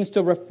 means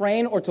to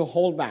refrain or to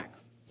hold back.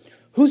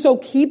 Whoso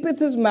keepeth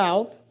his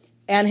mouth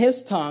and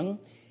his tongue,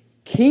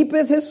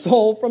 keepeth his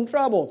soul from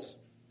troubles.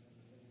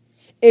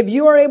 If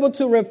you are able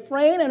to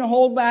refrain and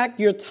hold back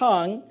your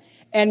tongue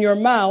and your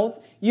mouth,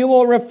 you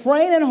will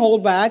refrain and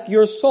hold back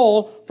your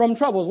soul from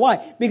troubles.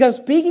 Why? Because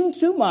speaking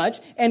too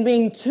much and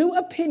being too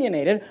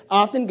opinionated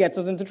often gets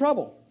us into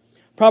trouble.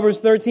 Proverbs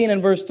 13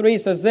 and verse 3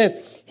 says this,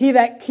 he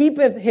that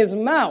keepeth his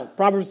mouth,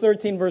 Proverbs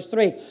 13 verse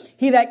 3,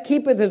 he that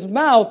keepeth his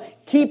mouth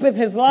keepeth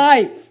his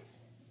life.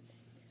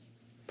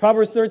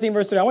 Proverbs 13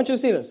 verse 3, I want you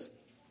to see this.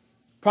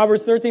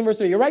 Proverbs 13 verse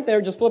 3, you're right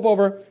there, just flip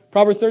over.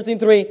 Proverbs 13,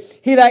 3,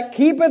 he that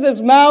keepeth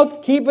his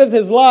mouth keepeth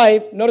his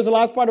life. Notice the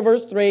last part of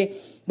verse 3,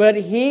 but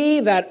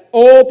he that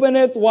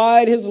openeth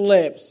wide his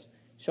lips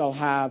shall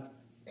have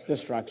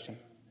destruction.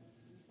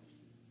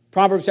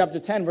 Proverbs chapter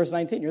 10, verse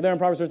 19. You're there in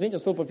Proverbs 13.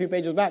 Just flip a few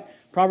pages back.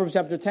 Proverbs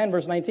chapter 10,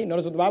 verse 19.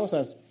 Notice what the Bible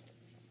says.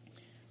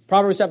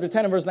 Proverbs chapter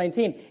 10 and verse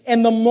 19.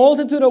 In the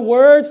multitude of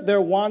words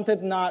there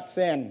wanteth not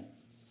sin.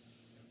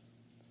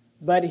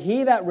 But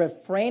he that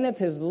refraineth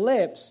his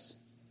lips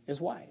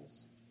is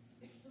wise.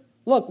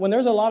 Look, when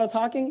there's a lot of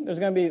talking, there's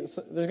going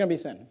to be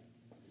sin.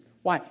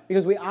 Why?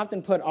 Because we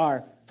often put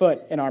our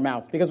foot in our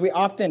mouth. Because we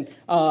often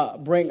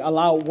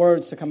allow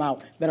words to come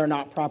out that are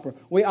not proper.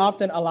 We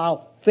often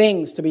allow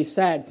things to be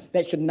said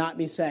that should not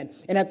be said.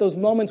 And at those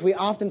moments, we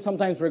often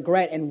sometimes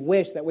regret and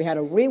wish that we had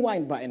a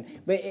rewind button.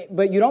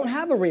 But you don't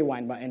have a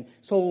rewind button,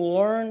 so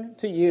learn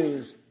to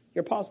use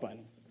your pause button.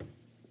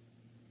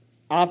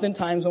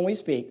 Oftentimes when we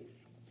speak,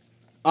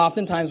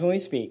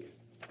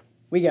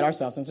 we get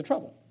ourselves into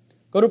trouble.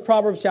 Go to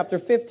Proverbs chapter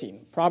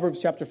 15.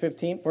 Proverbs chapter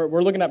 15.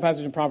 We're looking at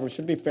passage in Proverbs.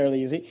 Should be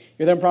fairly easy.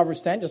 You're there in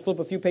Proverbs 10. Just flip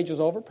a few pages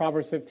over.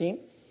 Proverbs 15.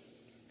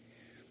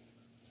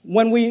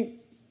 When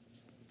we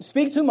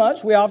speak too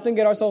much, we often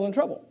get ourselves in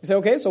trouble. You say,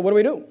 okay, so what do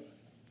we do?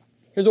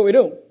 Here's what we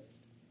do.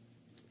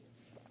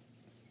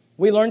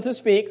 We learn to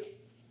speak.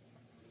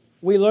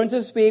 We learn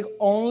to speak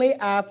only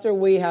after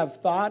we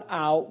have thought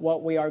out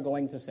what we are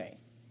going to say.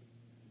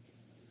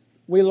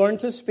 We learn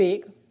to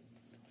speak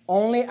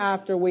only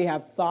after we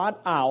have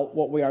thought out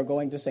what we are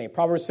going to say.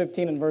 Proverbs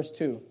 15 and verse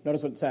 2.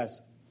 Notice what it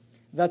says.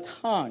 The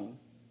tongue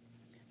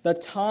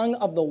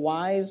of the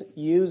wise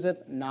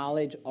useth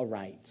knowledge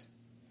aright.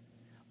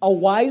 A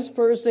wise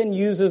person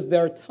uses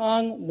their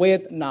tongue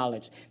with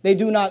knowledge. They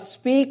do not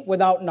speak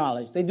without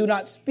knowledge. They do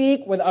not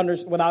speak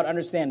without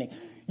understanding.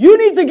 You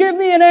need to give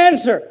me an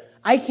answer.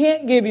 I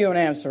can't give you an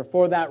answer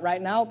for that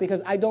right now because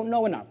I don't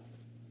know enough.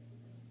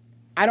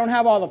 I don't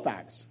have all the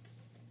facts.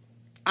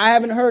 I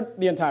haven't heard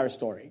the entire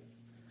story.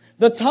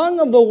 The tongue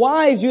of the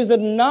wise useth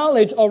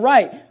knowledge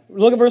aright.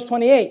 Look at verse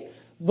 28.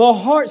 The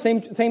heart,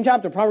 same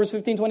chapter, Proverbs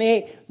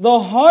 15:28. The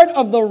heart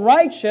of the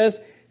righteous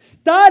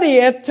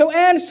studieth to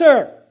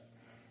answer.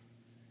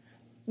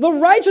 The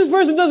righteous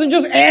person doesn't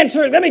just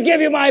answer, let me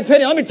give you my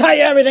opinion, let me tell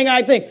you everything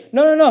I think.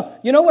 No.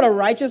 You know what a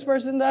righteous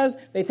person does?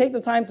 They take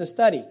the time to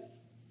study,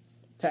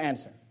 to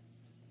answer.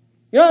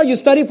 You know, you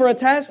study for a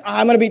test.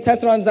 I'm going to be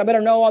tested on this, I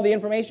better know all the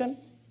information.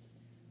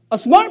 A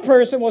smart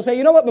person will say,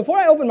 you know what, before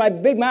I open my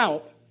big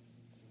mouth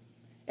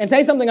and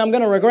say something I'm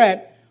going to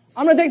regret,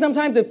 I'm going to take some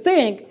time to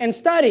think and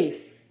study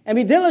and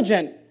be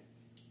diligent.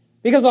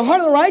 Because the heart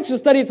of the righteous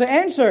studieth to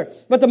answer,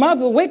 but the mouth of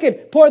the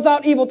wicked poureth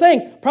out evil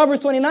things.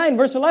 Proverbs 29,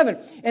 verse 11.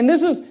 And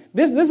this is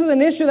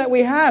an issue that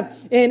we have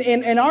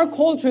in our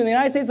culture in the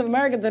United States of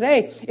America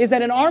today, is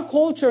that in our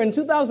culture in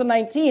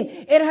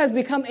 2019, it has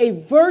become a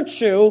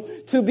virtue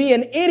to be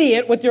an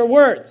idiot with your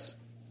words.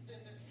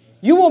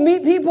 You will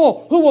meet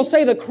people who will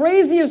say the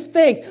craziest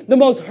things, the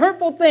most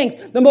hurtful things,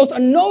 the most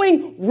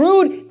annoying,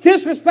 rude,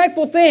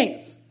 disrespectful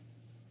things.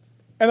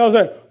 And they'll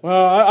say,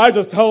 well, I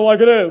just tell it like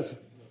it is.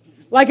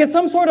 Like it's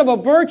some sort of a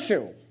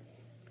virtue.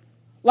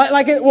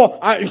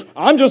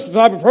 I'm just the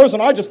type of person,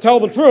 I just tell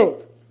the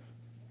truth.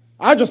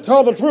 I just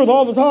tell the truth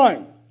all the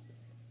time.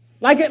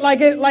 Like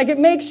it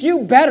makes you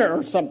better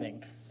or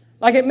something.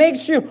 Like it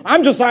makes you,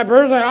 I'm just that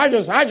person, I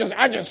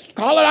just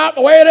call it out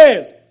the way it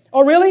is.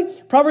 Oh, really?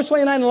 Proverbs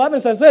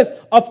 29:11 says this,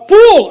 a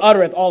fool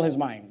uttereth all his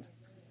mind.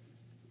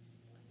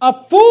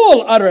 A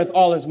fool uttereth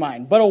all his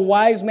mind, but a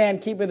wise man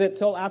keepeth it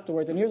till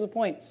afterwards. And here's the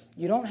point.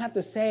 You don't have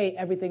to say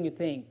everything you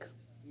think.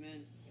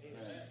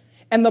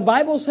 And the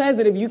Bible says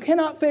that if you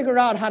cannot figure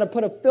out how to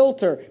put a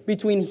filter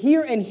between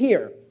here and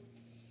here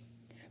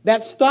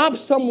that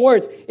stops some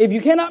words, if you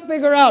cannot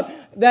figure out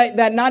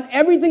that not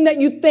everything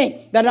that you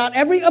think, that not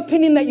every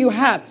opinion that you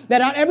have, that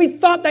not every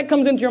thought that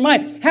comes into your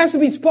mind has to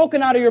be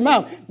spoken out of your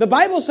mouth, the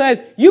Bible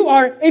says you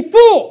are a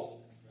fool.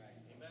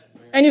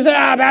 And you say,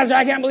 Pastor,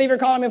 I can't believe you're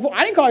calling me a fool.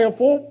 I didn't call you a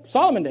fool.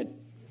 Solomon did.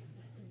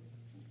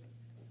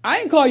 I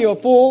didn't call you a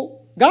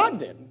fool. God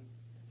did.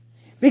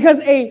 Because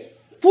a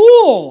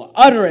fool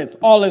uttereth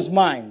all his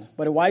mind,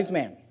 but a wise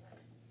man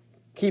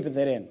keepeth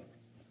it in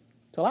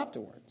till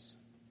afterwards.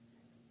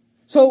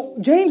 So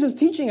James is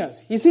teaching us.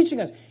 He's teaching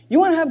us. You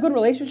want to have good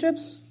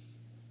relationships?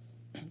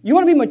 You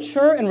want to be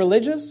mature and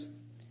religious?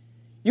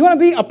 You want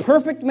to be a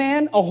perfect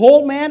man, a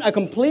whole man, a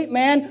complete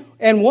man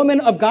and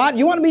woman of God?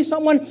 You want to be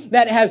someone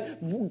that has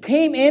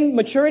came in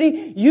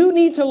maturity? You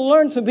need to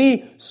learn to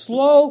be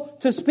slow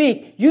to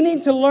speak. You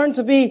need to learn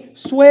to be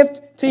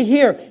swift to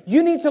hear.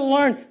 You need to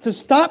learn to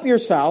stop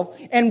yourself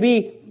and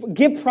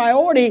give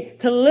priority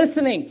to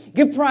listening.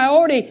 Give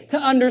priority to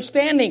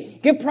understanding.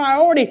 Give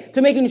priority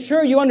to making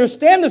sure you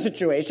understand the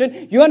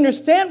situation. You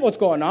understand what's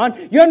going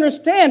on. You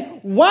understand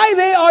why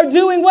they are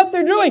doing what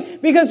they're doing.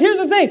 Because here's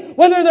the thing.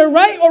 Whether they're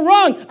right or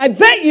wrong, I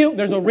bet you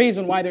there's a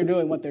reason why they're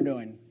doing what they're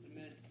doing.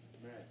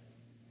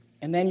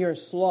 And then you're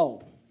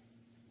slow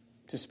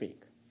to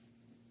speak.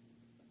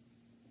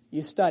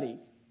 You study.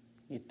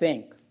 You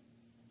think.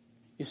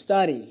 You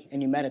study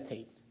and you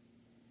meditate.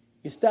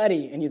 You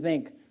study and you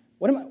think,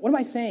 what am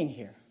I saying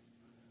here?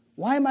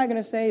 Why am I going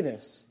to say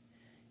this?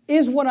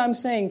 Is what I'm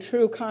saying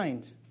true,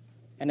 kind,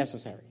 and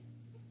necessary?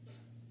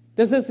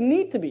 Does this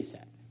need to be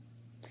said?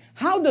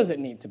 How does it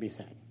need to be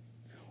said?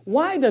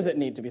 Why does it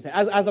need to be said?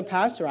 As a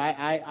pastor,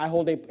 I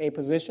hold a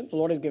position. The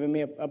Lord has given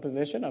me a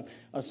position of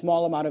a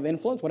small amount of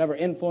influence. Whatever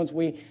influence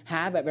we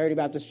have at Verity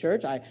Baptist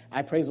Church,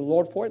 I praise the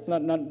Lord for it. It's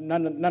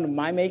none of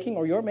my making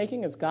or your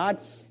making. It's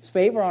God's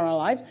favor on our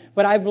lives.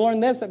 But I've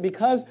learned this, that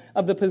because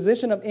of the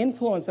position of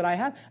influence that I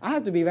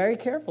have to be very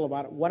careful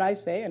about what I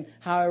say and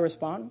how I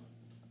respond.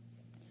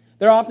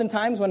 There are often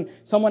times when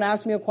someone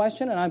asks me a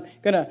question and I'm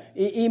going to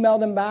email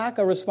them back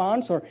a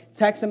response or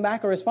text them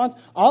back a response.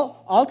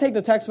 I'll take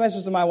the text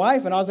message to my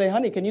wife and I'll say,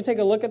 honey, can you take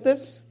a look at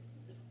this?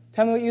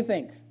 Tell me what you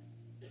think.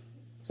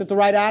 Is it the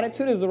right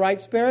attitude? Is it the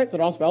right spirit? Is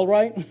it all spelled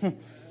right?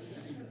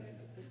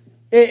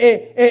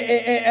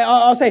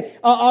 I'll say,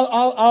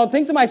 I'll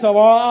think to myself,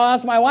 or I'll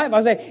ask my wife,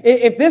 I'll say,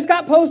 if this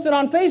got posted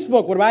on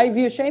Facebook, would I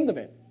be ashamed of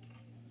it?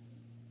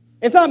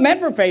 It's not meant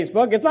for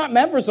Facebook. It's not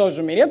meant for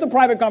social media. It's a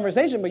private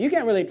conversation, but you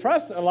can't really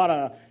trust a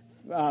lot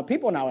of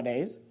people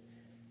nowadays.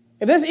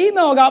 If this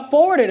email got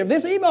forwarded, if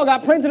this email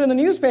got printed in the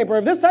newspaper,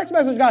 if this text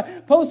message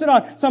got posted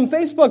on some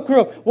Facebook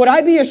group, would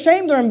I be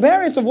ashamed or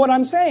embarrassed of what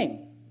I'm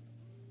saying?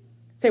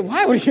 Say,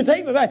 why would you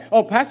take the time?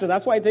 Oh, Pastor,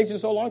 that's why it takes you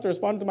so long to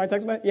respond to my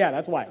text message? Yeah,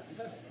 that's why.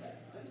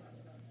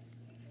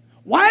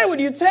 Why would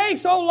you take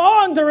so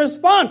long to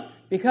respond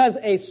Because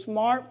a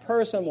smart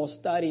person will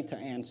study to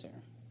answer.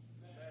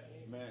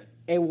 Amen.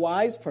 A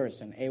wise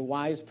person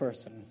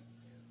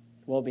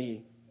will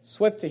be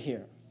swift to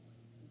hear,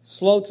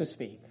 slow to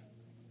speak.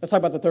 Let's talk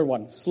about the third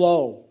one,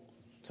 slow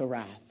to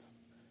wrath.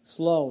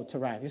 Slow to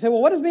wrath. You say,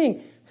 well, what does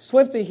being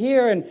swift to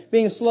hear and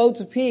being slow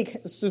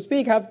to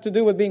speak have to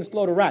do with being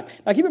slow to wrath?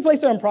 Now, keep your place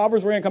there in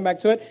Proverbs. We're going to come back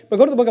to it. But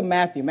go to the book of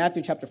Matthew,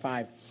 Matthew chapter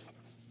 5.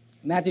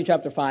 Matthew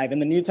chapter 5. In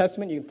the New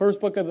Testament, the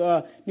first book of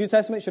the New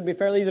Testament should be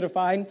fairly easy to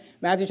find.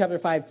 Matthew chapter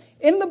 5.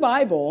 In the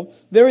Bible,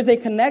 there is a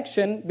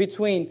connection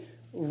between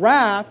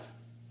wrath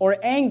or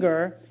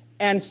anger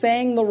and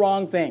saying the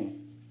wrong thing.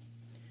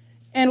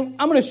 And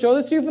I'm going to show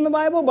this to you from the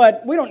Bible,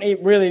 but we don't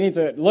really need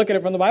to look at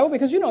it from the Bible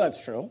because you know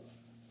that's true.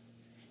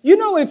 You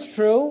know it's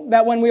true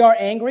that when we are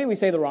angry, we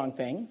say the wrong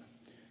thing.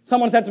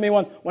 Someone said to me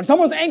once, when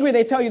someone's angry,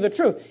 they tell you the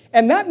truth.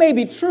 And that may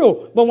be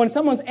true, but when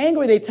someone's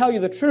angry, they tell you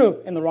the truth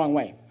in the wrong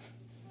way.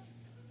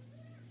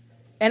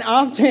 And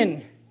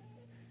often,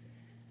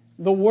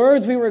 the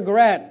words we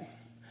regret,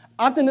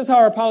 often this is how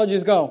our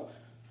apologies go.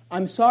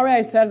 I'm sorry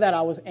I said that,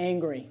 I was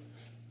angry.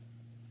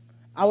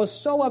 I was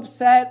so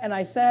upset, and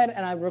I said,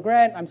 and I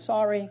regret, I'm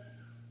sorry.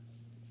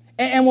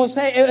 And we'll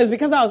say, it's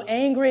because I was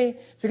angry,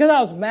 it's because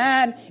I was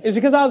mad, it's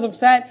because I was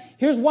upset.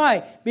 Here's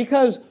why.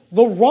 Because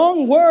the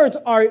wrong words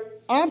are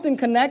often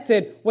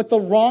connected with the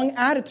wrong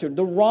attitude,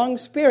 the wrong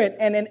spirit,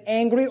 and an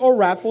angry or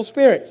wrathful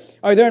spirit.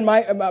 Are you there in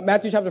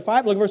Matthew chapter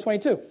 5? Look at verse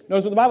 22.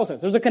 Notice what the Bible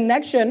says. There's a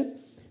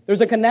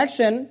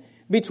connection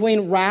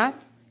between wrath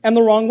and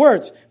the wrong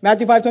words.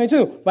 Matthew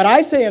 5:22. But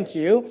I say unto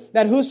you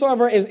that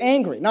whosoever is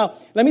angry. Now,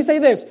 let me say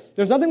this.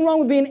 There's nothing wrong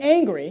with being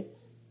angry.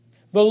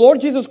 The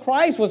Lord Jesus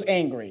Christ was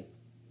angry,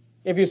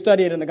 if you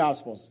study it in the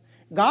Gospels.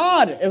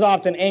 God is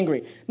often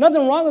angry.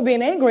 Nothing wrong with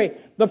being angry.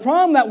 The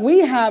problem that we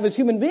have as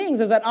human beings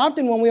is that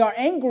often when we are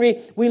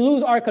angry, we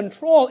lose our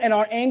control and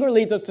our anger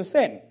leads us to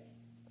sin.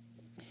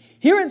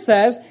 Here it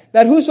says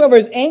that whosoever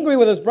is angry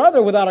with his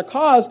brother without a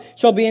cause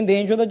shall be in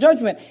danger of the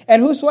judgment.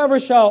 And whosoever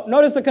shall,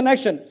 notice the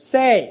connection,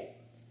 say.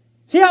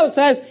 See how it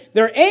says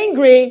they're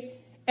angry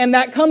and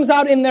that comes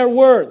out in their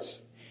words.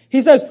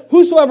 He says,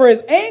 whosoever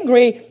is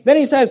angry, then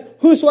he says,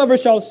 whosoever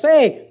shall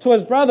say to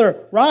his brother,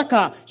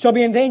 Raka, shall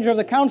be in danger of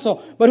the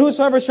council. But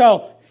whosoever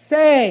shall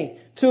say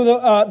to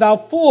thou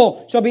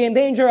fool, shall be in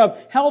danger of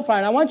hellfire.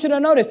 And I want you to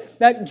notice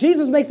that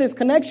Jesus makes this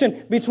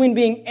connection between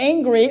being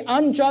angry,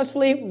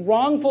 unjustly,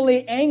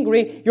 wrongfully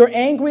angry. You're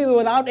angry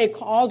without a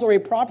cause or a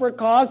proper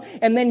cause,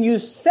 and then you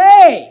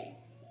say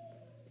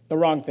the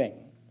wrong thing.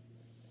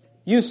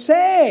 You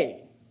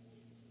say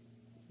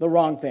the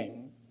wrong thing.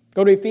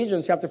 Go to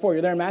Ephesians chapter 4.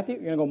 You're there in Matthew.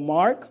 You're going to go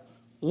Mark,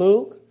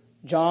 Luke,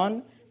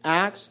 John,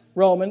 Acts,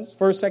 Romans,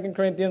 1st, 2nd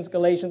Corinthians,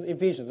 Galatians,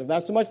 Ephesians. If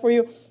that's too much for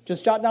you,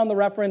 just jot down the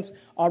reference.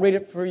 I'll read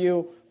it for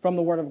you from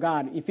the Word of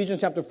God. Ephesians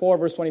chapter 4,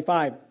 verse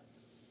 25.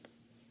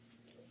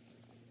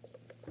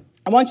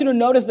 I want you to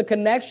notice the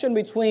connection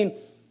between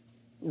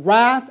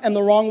wrath and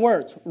the wrong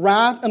words.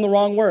 Wrath and the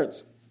wrong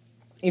words.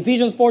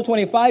 Ephesians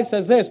 4:25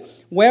 says this,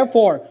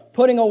 wherefore,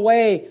 putting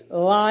away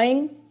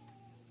lying,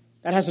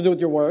 that has to do with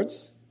your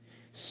words.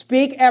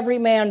 Speak every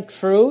man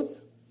truth,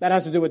 that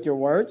has to do with your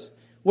words,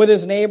 with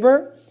his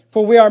neighbor,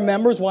 for we are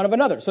members one of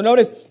another. So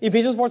notice,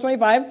 Ephesians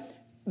 4:25,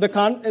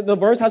 the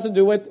verse has to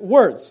do with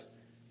words.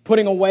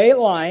 Putting away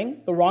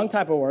lying, the wrong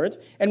type of words,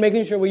 and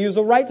making sure we use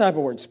the right type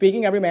of words.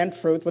 Speaking every man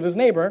truth with his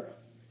neighbor.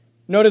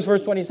 Notice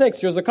verse 26,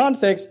 here's the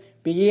context,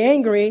 be ye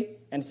angry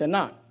and sin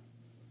not.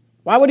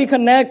 Why would he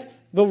connect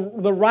the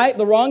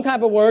wrong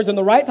type of words and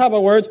the right type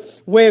of words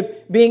with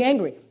being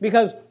angry?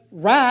 Because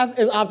wrath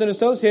is often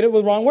associated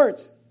with wrong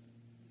words.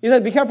 He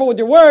says, be careful with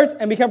your words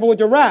and be careful with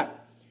your wrath.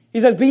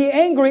 He says, be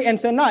angry and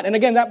sin not. And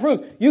again, that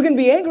proves you can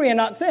be angry and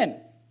not sin.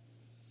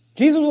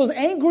 Jesus was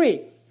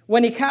angry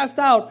when he cast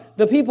out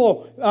the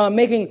people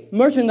making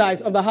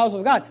merchandise of the house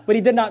of God, but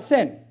he did not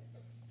sin.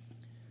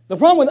 The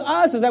problem with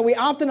us is that we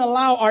often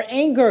allow our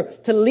anger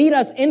to lead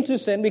us into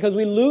sin because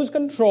we lose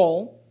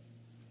control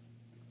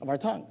of our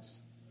tongues.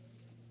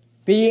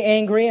 Be ye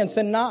angry and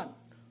sin not.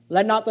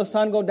 Let not the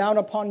sun go down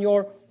upon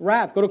your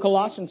wrath. Go to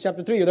Colossians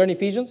chapter 3. You're there in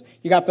Ephesians?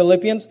 You got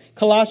Philippians,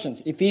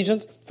 Colossians.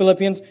 Ephesians,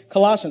 Philippians,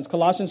 Colossians.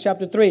 Colossians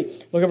chapter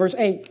 3. Look at verse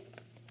 8.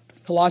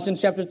 Colossians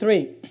chapter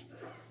 3.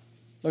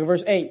 Look at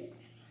verse 8.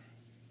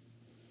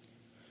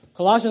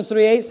 Colossians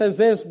 3:8 says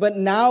this, but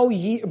now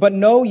ye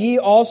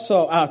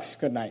also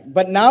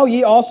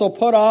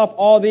put off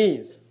all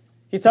these.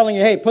 He's telling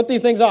you, hey, put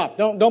these things off.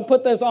 Don't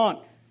put this on.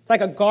 It's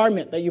like a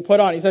garment that you put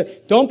on. He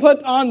said, don't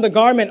put on the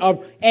garment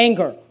of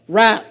anger,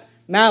 wrath,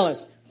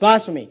 malice,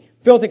 blasphemy,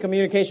 filthy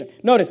communication.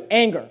 Notice,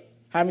 anger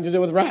having to do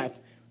with wrath.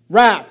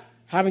 Wrath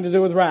having to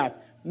do with wrath.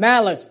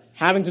 Malice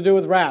having to do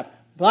with wrath.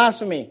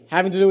 Blasphemy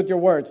having to do with your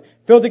words.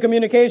 Filthy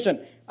communication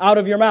out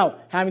of your mouth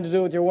having to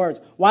do with your words.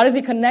 Why does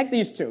he connect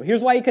these two?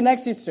 Here's why he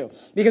connects these two.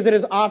 Because it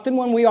is often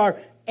when we are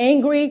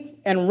angry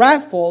and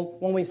wrathful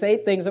when we say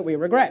things that we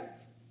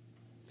regret.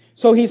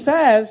 So he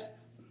says,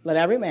 let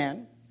every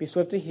man be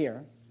swift to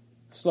hear,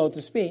 slow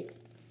to speak,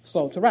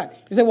 slow to wrath.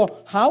 You say,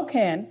 well, how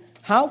can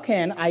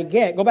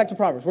I go back to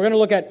Proverbs. We're going to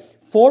look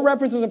at 4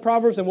 references in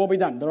Proverbs and we'll be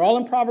done. They're all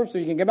in Proverbs, so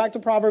you can get back to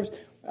Proverbs.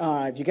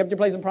 If you kept your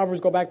place in Proverbs,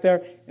 go back there.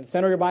 In the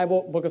center of your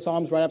Bible, book of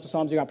Psalms, right after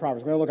Psalms, you got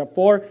Proverbs. We're going to look at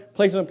 4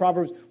 places in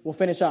Proverbs. We'll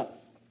finish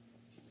up.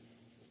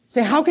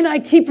 Say, how can I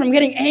keep from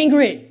getting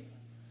angry?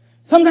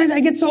 Sometimes I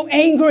get so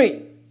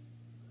angry.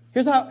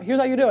 Here's how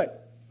you do it.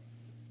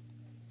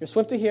 You're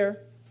swift to hear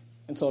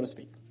and slow to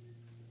speak.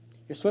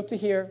 You're swift to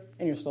hear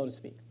and you're slow to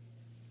speak.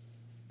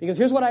 Because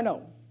here's what I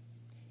know.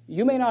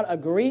 You may not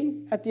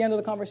agree at the end of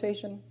the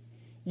conversation.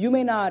 You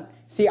may not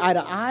see eye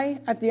to eye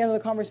at the end of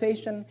the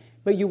conversation,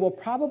 but you will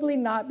probably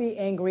not be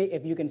angry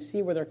if you can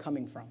see where they're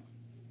coming from.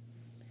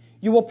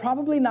 You will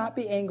probably not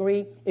be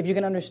angry if you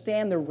can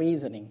understand the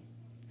reasoning.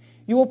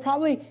 You will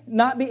probably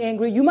not be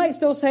angry. You might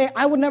still say,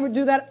 I would never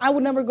do that. I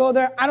would never go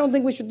there. I don't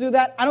think we should do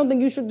that. I don't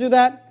think you should do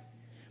that.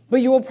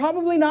 But you will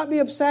probably not be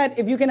upset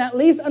if you can at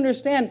least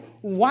understand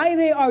why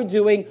they are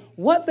doing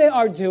what they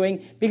are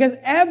doing, because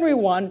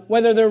everyone,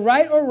 whether they're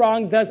right or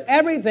wrong, does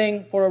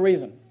everything for a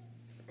reason.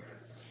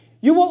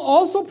 You will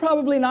also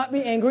probably not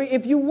be angry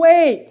if you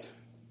wait.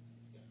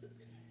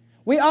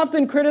 We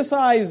often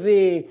criticize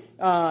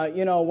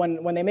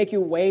when they make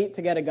you wait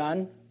to get a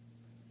gun.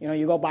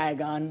 You go buy a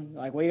gun,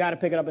 like, well, you got to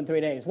pick it up in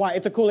 3 days. Why?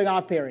 It's a cooling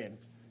off period.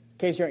 In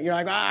case you're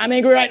like, I'm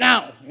angry right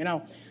now,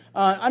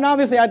 And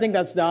obviously, I think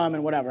that's dumb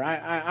and whatever.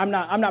 I'm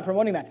not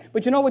promoting that.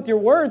 But with your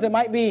words, it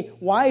might be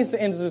wise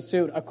to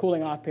institute a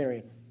cooling off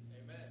period.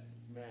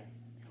 Amen.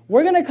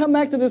 We're going to come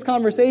back to this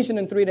conversation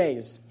in 3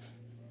 days.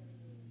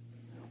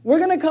 We're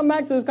going to come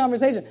back to this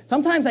conversation.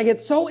 Sometimes I get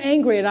so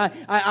angry and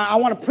I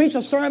want to preach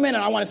a sermon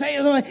and I want to say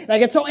something, and I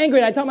get so angry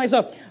and I tell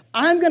myself,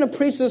 I'm going to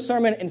preach this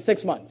sermon in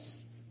 6 months.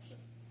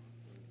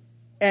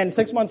 And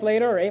 6 months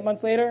later or 8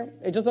 months later,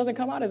 it just doesn't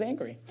come out as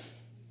angry.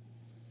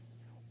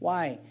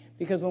 Why?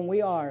 Because when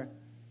we are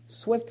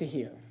swift to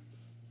hear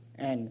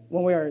and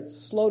when we are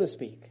slow to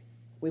speak,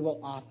 we will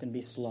often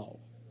be slow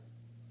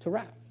to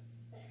wrath.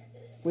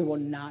 We will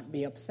not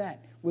be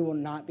upset. We will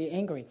not be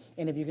angry.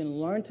 And if you can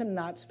learn to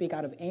not speak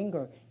out of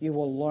anger, you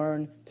will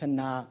learn to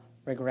not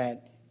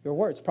regret your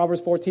words.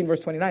 Proverbs 14, verse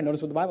 29.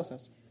 Notice what the Bible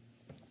says.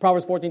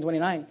 Proverbs 14,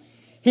 29.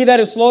 He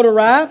that is slow to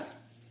wrath,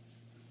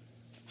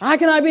 how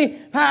can I be?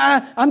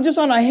 I'm just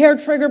on a hair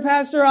trigger,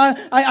 Pastor.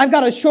 I've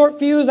got a short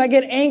fuse. I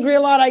get angry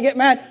a lot. I get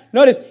mad.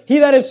 Notice, he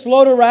that is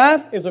slow to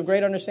wrath is of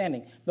great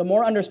understanding. The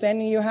more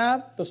understanding you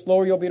have, the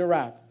slower you'll be to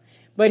wrath.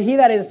 But he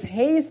that is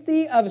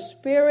hasty of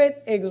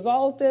spirit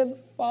exalteth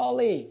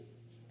folly.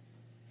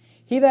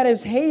 He that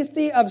is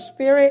hasty of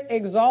spirit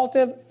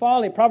exalteth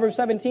folly. Proverbs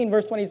 17,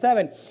 verse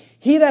 27.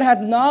 He that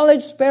hath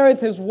knowledge spareth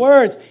his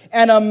words,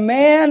 and a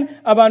man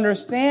of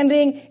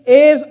understanding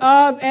is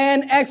of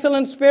an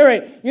excellent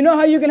spirit. You know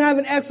how you can have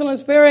an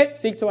excellent spirit?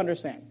 Seek to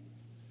understand.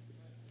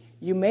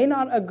 You may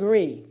not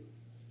agree.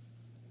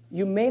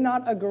 You may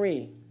not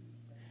agree,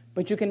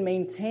 but you can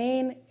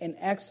maintain an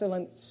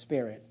excellent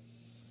spirit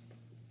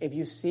if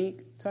you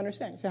seek to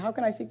understand. So how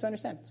can I seek to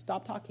understand?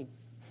 Stop talking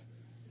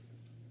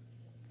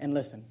and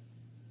listen.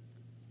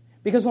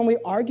 Because when we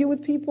argue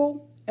with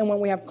people and when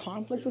we have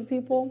conflict with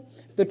people,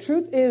 the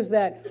truth is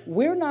that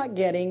we're not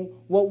getting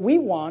what we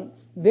want,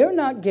 they're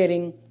not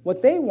getting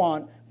what they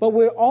want, but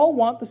we all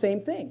want the same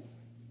thing.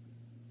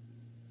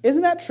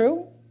 Isn't that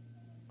true?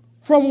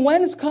 From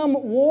whence come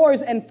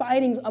wars and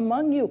fightings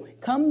among you?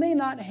 Come they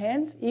not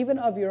hence, even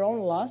of your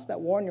own lust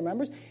that war in your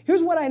members?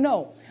 Here's what I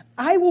know.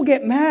 I will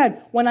get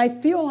mad when I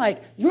feel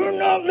like you're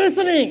not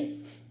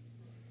listening.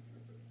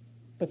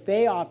 But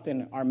they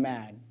often are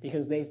mad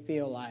because they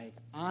feel like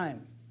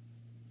I'm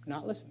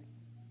not listening.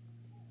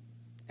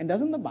 And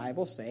doesn't the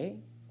Bible say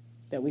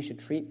that we should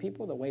treat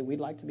people the way we'd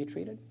like to be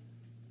treated?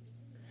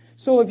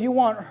 So if you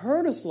want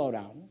her to slow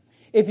down,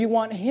 if you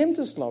want him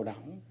to slow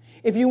down,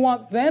 if you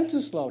want them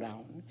to slow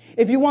down,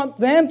 if you want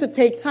them to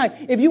take time,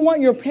 if you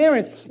want your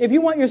parents, if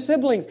you want your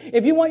siblings,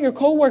 if you want your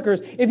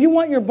coworkers, if you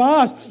want your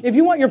boss, if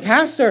you want your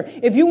pastor,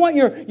 if you want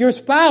your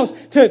spouse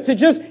to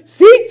just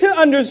seek to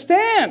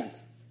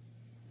understand,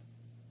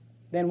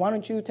 then why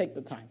don't you take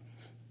the time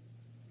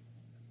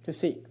to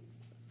seek,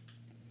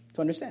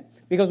 to understand?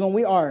 Because when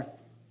we are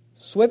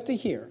swift to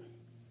hear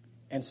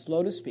and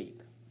slow to speak,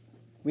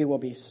 we will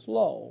be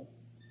slow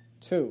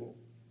to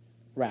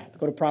wrath.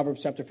 Go to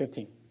Proverbs chapter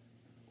 15.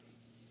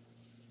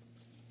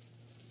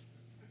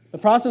 The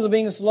process of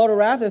being slow to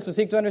wrath is to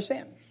seek to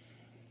understand.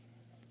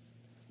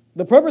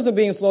 The purpose of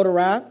being slow to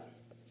wrath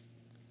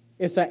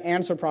is to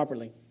answer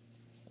properly.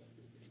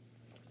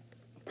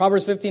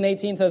 Proverbs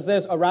 15:18 says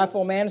this, a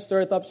wrathful man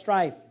stirreth up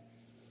strife,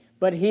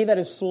 but he that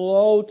is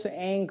slow to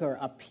anger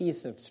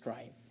appeaseth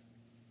strife.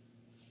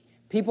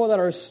 People that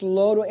are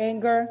slow to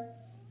anger,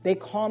 they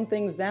calm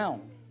things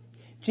down.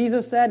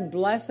 Jesus said,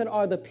 blessed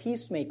are the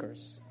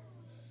peacemakers.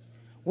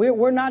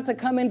 We're not to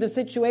come into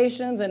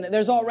situations and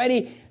there's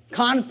already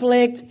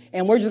conflict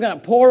and we're just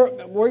going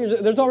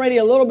to there's already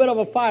a little bit of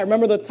a fire.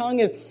 Remember, the tongue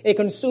is a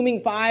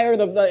consuming fire.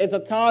 It's a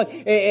tongue,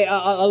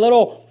 a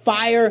little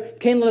fire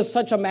kindles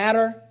such a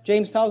matter,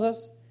 James tells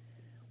us.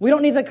 We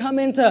don't need to come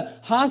into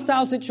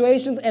hostile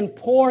situations and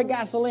pour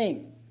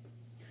gasoline.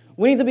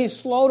 We need to be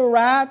slow to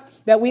wrath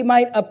that we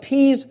might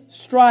appease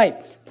strife.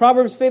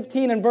 Proverbs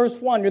 15 and verse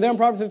 1. You're there in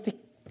Proverbs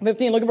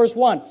 15. Look at verse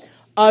 1.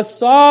 A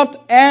soft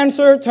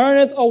answer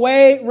turneth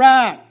away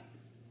wrath,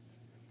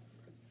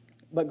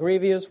 but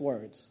grievous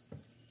words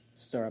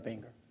stir up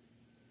anger.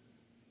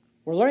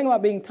 We're learning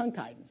about being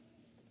tongue-tied.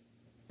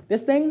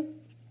 This thing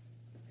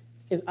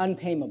is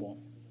untamable.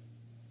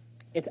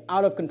 It's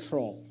out of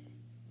control.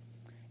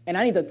 And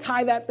I need to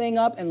tie that thing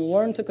up and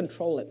learn to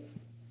control it.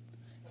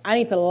 I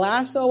need to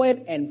lasso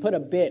it and put a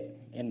bit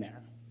in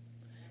there.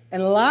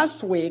 And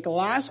last week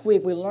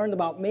we learned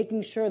about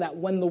making sure that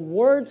when the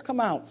words come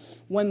out,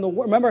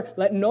 remember,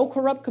 let no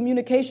corrupt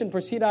communication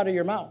proceed out of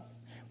your mouth.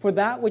 But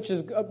that which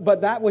is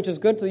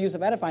good to the use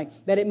of edifying,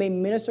 that it may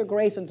minister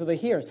grace unto the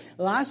hearers.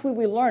 Last week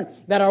we learned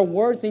that our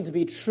words need to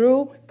be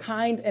true,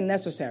 kind, and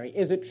necessary.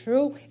 Is it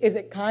true? Is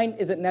it kind?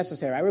 Is it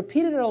necessary? I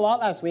repeated it a lot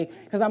last week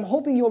because I'm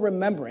hoping you'll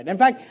remember it. In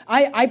fact,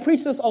 I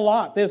preach this a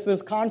lot,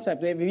 this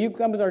concept. If you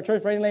come to our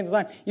church for any length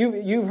of time,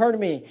 you've heard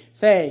me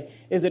say,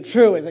 is it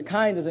true? Is it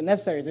kind? Is it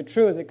necessary? Is it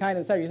true? Is it kind?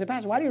 Is it necessary? You say,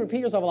 Pastor, why do you repeat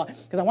yourself a lot?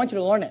 Because I want you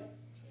to learn it.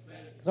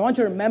 Because I want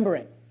you to remember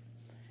it.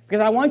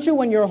 Because I want you,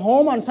 when you're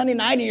home on Sunday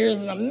night and you're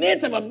in the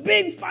midst of a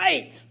big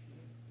fight,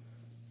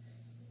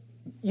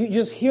 you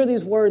just hear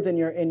these words in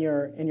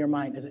your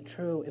mind. Is it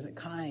true? Is it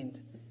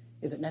kind?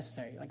 Is it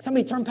necessary? Like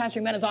somebody turn Pastor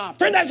Jimenez off.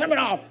 Turn that sermon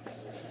off.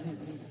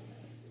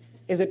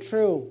 Is it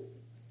true?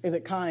 Is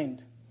it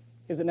kind?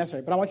 Is it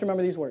necessary? But I want you to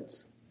remember these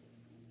words.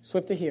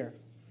 Swift to hear,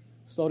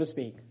 slow to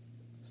speak,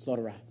 slow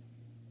to wrath.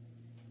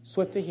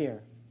 Swift to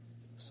hear,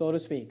 slow to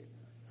speak,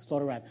 slow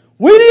to wrath.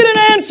 We need an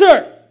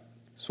answer.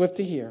 Swift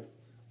to hear,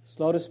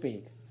 slow to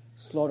speak,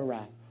 slow to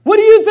wrath. What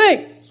do you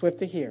think? Swift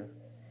to hear,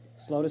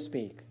 slow to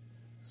speak,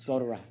 slow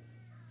to wrath.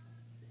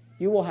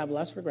 You will have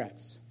less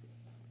regrets.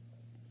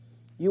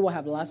 You will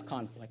have less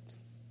conflict.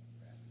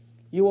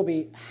 You will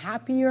be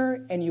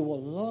happier and you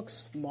will look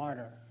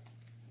smarter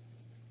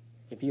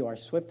if you are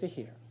swift to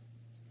hear,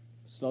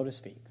 slow to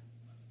speak,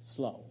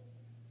 slow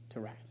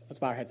to wrath. Let's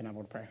bow our heads and have a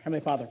word of prayer.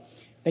 Heavenly Father,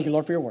 thank you,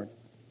 Lord, for your word.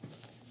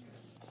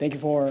 Thank you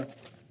for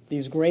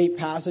these great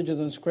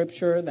passages in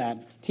Scripture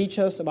that teach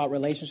us about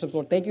relationships.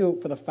 Lord, thank you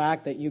for the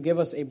fact that you give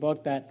us a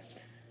book that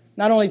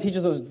not only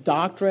teaches us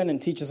doctrine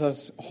and teaches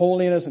us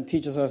holiness and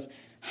teaches us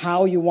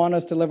how you want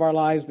us to live our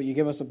lives, but you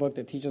give us a book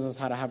that teaches us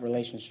how to have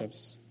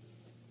relationships,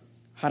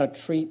 how to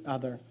treat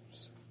others,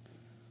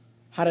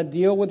 how to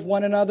deal with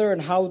one another,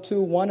 and how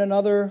to one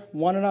another.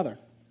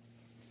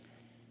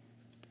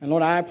 And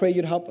Lord, I pray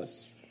you'd help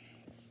us.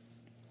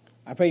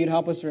 I pray you'd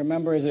help us to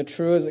remember, is it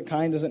true, is it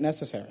kind, is it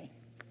necessary?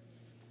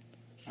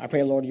 I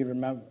pray, Lord, you'd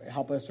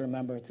help us to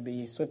remember to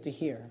be swift to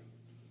hear,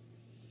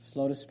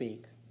 slow to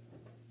speak,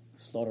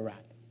 slow to wrath.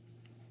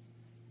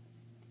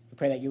 We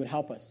pray that you would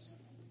help us.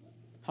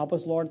 Help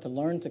us, Lord, to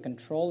learn to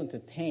control and to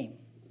tame,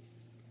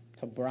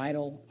 to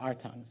bridle our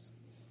tongues.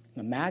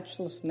 In the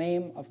matchless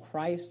name of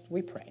Christ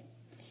we pray.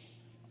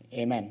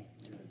 Amen.